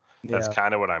possible. That's Yeah.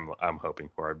 kind of what I'm hoping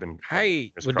for.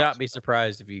 I would not be surprised.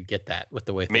 surprised if you get that with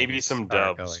the way Maybe things some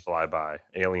are doves going. fly by,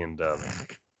 alien doves.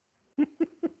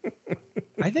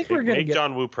 I think we're gonna Make get.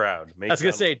 John Woo proud. I was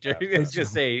gonna say, John Woo proud. I was gonna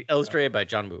say, illustrated by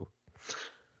John Woo.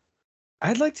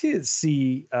 I'd like to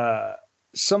see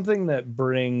something that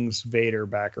brings Vader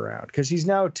back around, because he's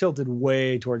now tilted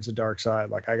way towards the dark side.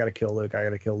 Like, I gotta kill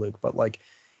Luke, but like,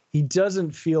 he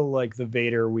doesn't feel like the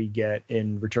Vader we get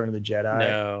in Return of the Jedi.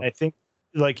 No. I think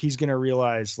like he's gonna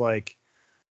realize like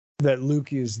that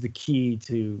Luke is the key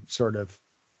to sort of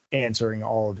answering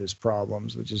all of his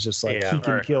problems, which is just like Yeah, he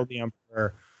can right. kill the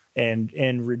Emperor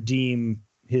and redeem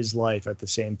his life at the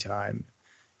same time.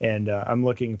 And I'm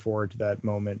looking forward to that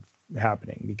moment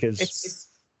happening, because It's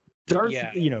Darth,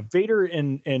 yeah. Vader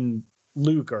and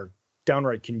Luke are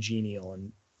downright congenial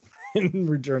in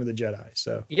Return of the Jedi.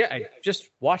 So yeah. I just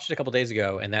watched it a couple days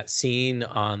ago, and that scene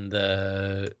on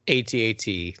the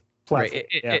AT-AT platform,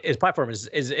 his platform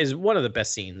is one of the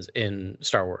best scenes in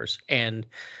Star Wars, and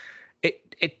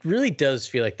it really does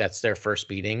feel like that's their first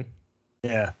meeting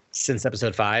yeah, since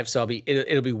Episode 5. So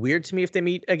it'll be weird to me if they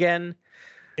meet again.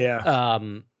 yeah,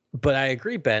 But I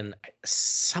agree, Ben.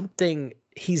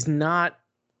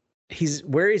 He's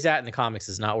where he's at in the comics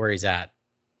is not where he's at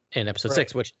in Episode Right.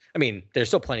 6. Which, I mean, there's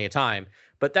still plenty of time,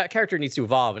 but that character needs to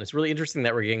evolve, and it's really interesting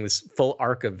that we're getting this full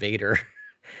arc of Vader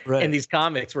right. in these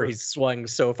comics where he's swung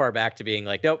so far back to being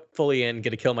like, nope, fully in,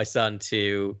 gonna kill my son,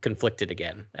 to conflicted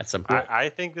again at some point. I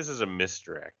think this is a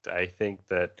misdirect. I think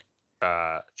that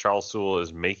Charles Soule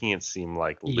is making it seem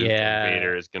like Luke Yeah. and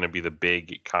Vader is going to be the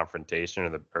big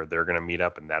confrontation, or they're going to meet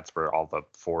up, and that's where all the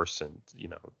Force and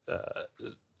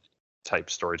type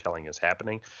storytelling is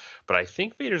happening. But I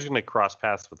think Vader's going to cross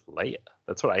paths with Leia.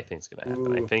 That's what I think is going to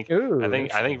happen. Ooh.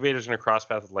 I think Vader's going to cross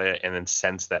paths with Leia and then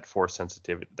sense that Force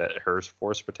sensitivity, that her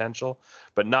Force potential,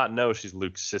 but not know she's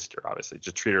Luke's sister. Obviously,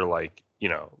 just treat her like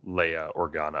Leia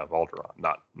Organa of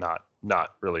Alderaan,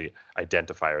 not really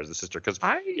identify her as the sister. Because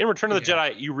in Return of the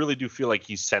Jedi, you really do feel like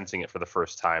he's sensing it for the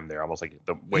first time there, almost like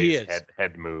the way his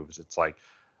head moves. It's like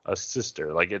a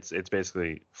sister. Like it's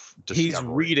basically he's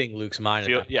reading Luke's mind.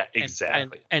 Yeah,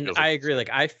 exactly. And I agree. Like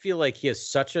I feel like he has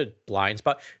such a blind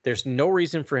spot. There's no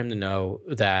reason for him to know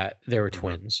that they were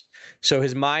twins. So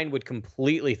his mind would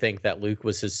completely think that Luke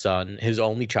was his son, his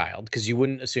only child, because you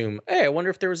wouldn't assume, hey, I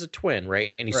wonder if there was a twin,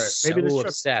 right? And he's so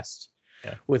obsessed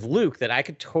with Luke that I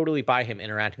could totally buy him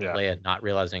interacting with Leia, not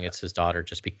realizing it's his daughter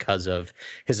just because of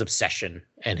his obsession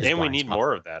and his. And we need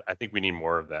more of that. I think we need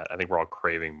more of that. I think we're all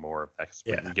craving more of that.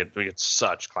 We get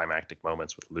such climactic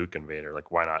moments with Luke and Vader.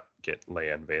 Like, why not get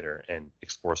Leia and Vader and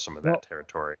explore some of that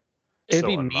territory? It'd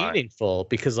be meaningful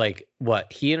because, like,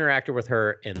 what he interacted with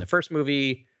her in the first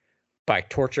movie by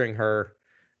torturing her,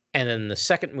 and then the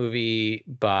second movie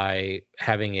by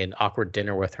having an awkward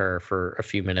dinner with her for a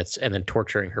few minutes and then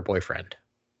torturing her boyfriend.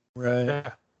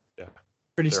 Right. Yeah.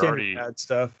 Pretty standard bad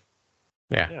stuff.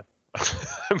 Yeah.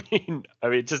 I mean,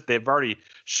 just they've already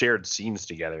shared scenes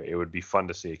together. It would be fun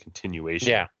to see a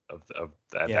continuation of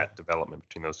that development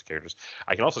between those characters.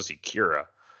 I can also see Kira.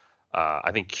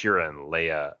 I think Kira and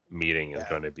Leia meeting is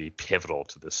going to be pivotal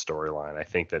to this storyline. I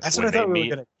think that's what I thought we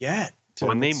were going to get.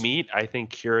 When they meet, I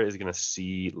think Kira is going to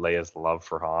see Leia's love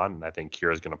for Han, and I think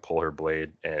Kira is going to pull her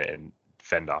blade and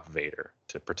fend off Vader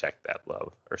to protect that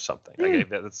love or something. Like,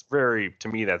 that's very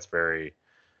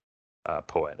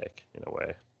poetic in a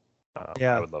way.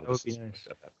 I would love to see nice.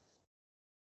 That.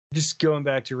 Just going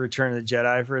back to Return of the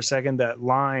Jedi for a second, that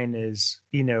line is,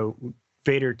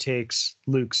 Vader takes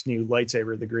Luke's new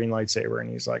lightsaber, the green lightsaber, and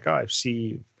he's like, "Oh, I see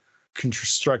you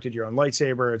constructed your own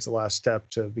lightsaber. It's the last step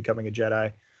to becoming a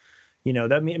Jedi."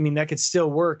 That could still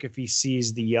work if he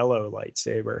sees the yellow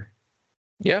lightsaber.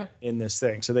 Yeah. In this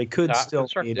thing, so they could still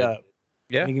meet up.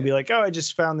 Yeah. And he could be like, "Oh, I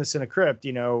just found this in a crypt,"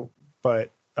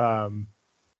 but so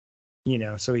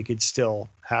he could still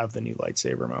have the new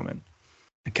lightsaber moment.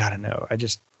 I gotta know. I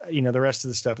just, the rest of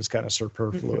the stuff is kind of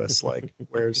superfluous. Like,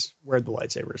 where'd the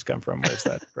lightsabers come from? Where's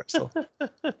that crystal?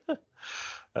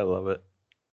 I love it.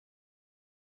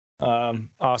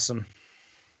 Awesome.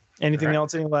 Anything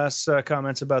else? Any last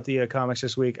comments about the comics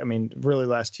this week? I mean, really,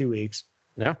 last 2 weeks.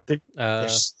 No.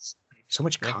 There's so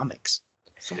much comics.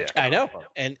 So much I know.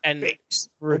 And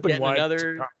we're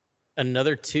getting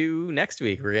another 2 next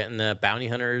week. We're getting the Bounty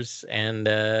Hunters and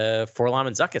 4-LOM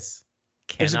and Zuckuss.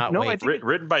 Cannot wait.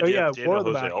 Written by Daniel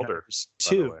Jose Older.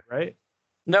 2, right?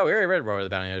 No, we already read War of the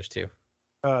Bounty Hunters 2.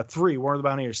 3. War of the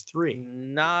Bounty Hunters 3.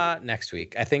 Not next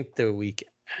week. I think the week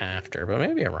after, but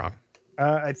maybe I'm wrong.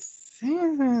 I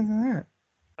think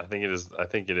it is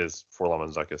 4-LOM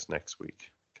and Zuckuss next week.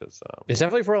 Because it's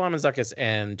definitely 4-LOM and Zuckuss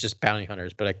and just Bounty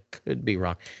Hunters, but I could be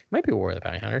wrong. It might be War of the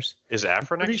Bounty Hunters. Is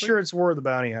Afra next week? Pretty sure it's War of the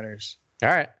Bounty Hunters. All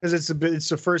right. Because it's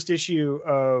the first issue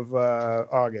of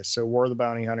August, so War of the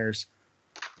Bounty Hunters.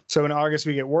 So in August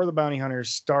we get War of the Bounty Hunters,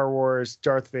 Star Wars,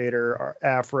 Darth Vader,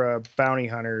 Afra, Bounty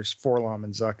Hunters, 4-LOM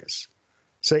and Zuckuss.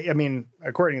 So I mean,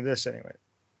 according to this anyway.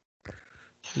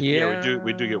 Yeah,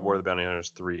 we do get War of the Bounty Hunters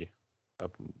 3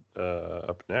 up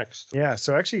next. Yeah,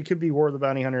 so actually it could be War of the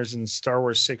Bounty Hunters and Star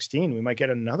Wars 16. We might get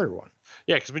another one.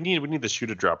 Yeah, because we need the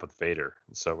shoot a drop with Vader,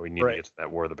 so we need to get to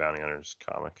that War of the Bounty Hunters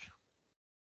comic.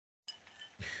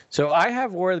 So I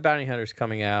have War of the Bounty Hunters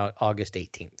coming out August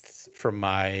 18th from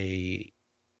my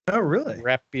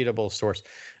reputable source,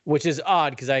 which is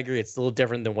odd because I agree it's a little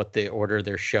different than what the order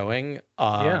they're showing.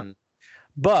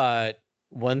 But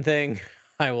one thing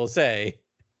I will say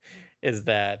is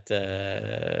that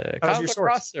how's your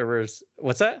source? Crossovers.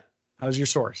 What's that? How's your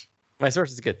source? My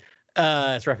source is good.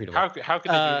 It's reputable.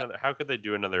 How could they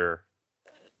do another?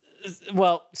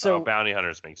 Well, so Bounty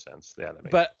Hunters makes sense. Yeah, that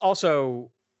makes but sense. Also,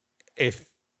 if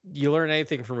you learn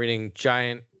anything from reading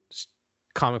giant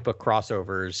comic book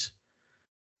crossovers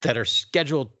that are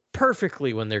scheduled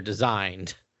perfectly when they're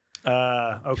designed,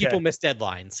 people miss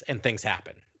deadlines and things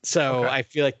happen. So I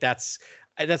feel like that's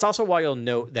also why you'll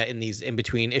note that in these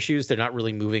in-between issues, they're not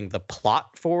really moving the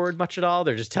plot forward much at all.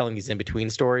 They're just telling these in-between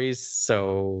stories.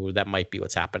 So that might be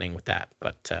what's happening with that.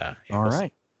 But all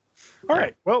right.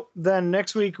 Well, then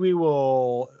next week we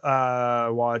will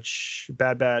watch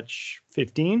Bad Batch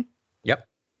 15. Yep.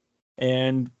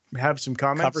 And have some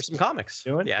comments. Cover some comics.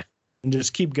 Yeah. And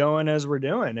just keep going as we're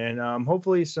doing. And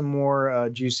hopefully some more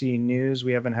juicy news.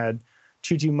 We haven't had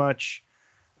too much.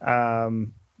 A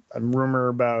rumor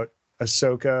about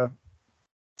Ahsoka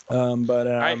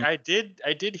I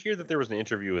did hear that there was an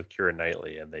interview with Keira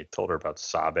Knightley, and they told her about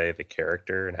Sabe, the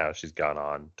character, and how she's gone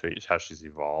on to how she's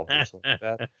evolved or something like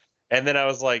that. And then I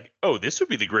was like, oh, this would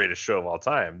be the greatest show of all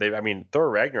time. Thor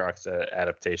Ragnarok's an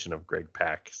adaptation of Greg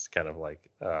Pak's kind of like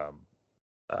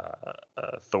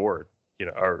Thor,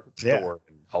 or Thor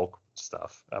and Hulk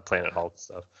stuff, Planet Hulk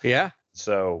stuff. Yeah.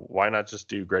 So why not just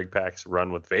do Greg Pak's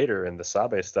run with Vader and the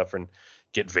Sabe stuff and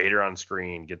get Vader on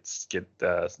screen, get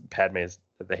Padme's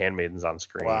the handmaidens on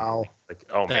screen. Wow. Like,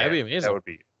 oh man, that'd be amazing. That would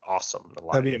be awesome.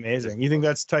 That'd be amazing. You think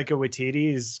that's Taika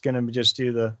Waititi is gonna just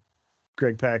do the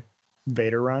Greg Pak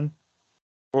Vader run?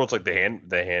 Well, it's like the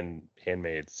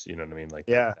handmaids, you know what I mean? Like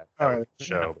that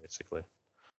show basically.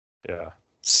 Yeah.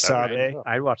 Sabe.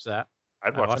 I'd watch that.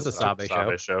 I'd watch the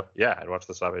Sabe show. Yeah, I'd watch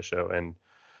the Sabe show. And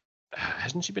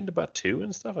hasn't she been to Batuu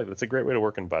and stuff? Like, that's a great way to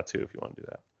work in Batuu if you want to do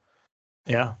that.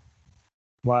 Yeah.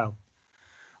 Wow.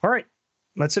 All right.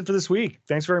 That's it for this week.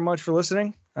 Thanks very much for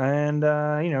listening. And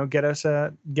get at us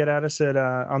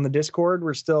on the Discord.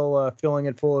 We're still filling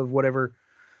it full of whatever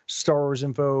Star Wars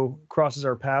info crosses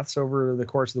our paths over the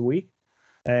course of the week.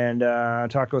 And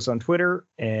talk to us on Twitter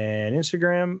and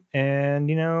Instagram. And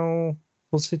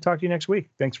we'll talk to you next week.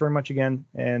 Thanks very much again.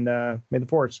 And may the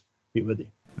Force be with you.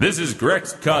 This is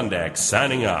Grex Kondak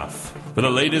signing off. For the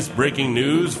latest breaking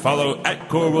news, follow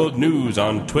 @CoreWorldNews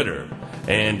on Twitter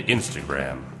and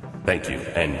Instagram. Thank you,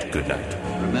 and good night.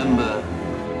 Remember,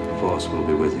 the Force will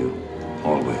be with you,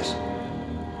 always.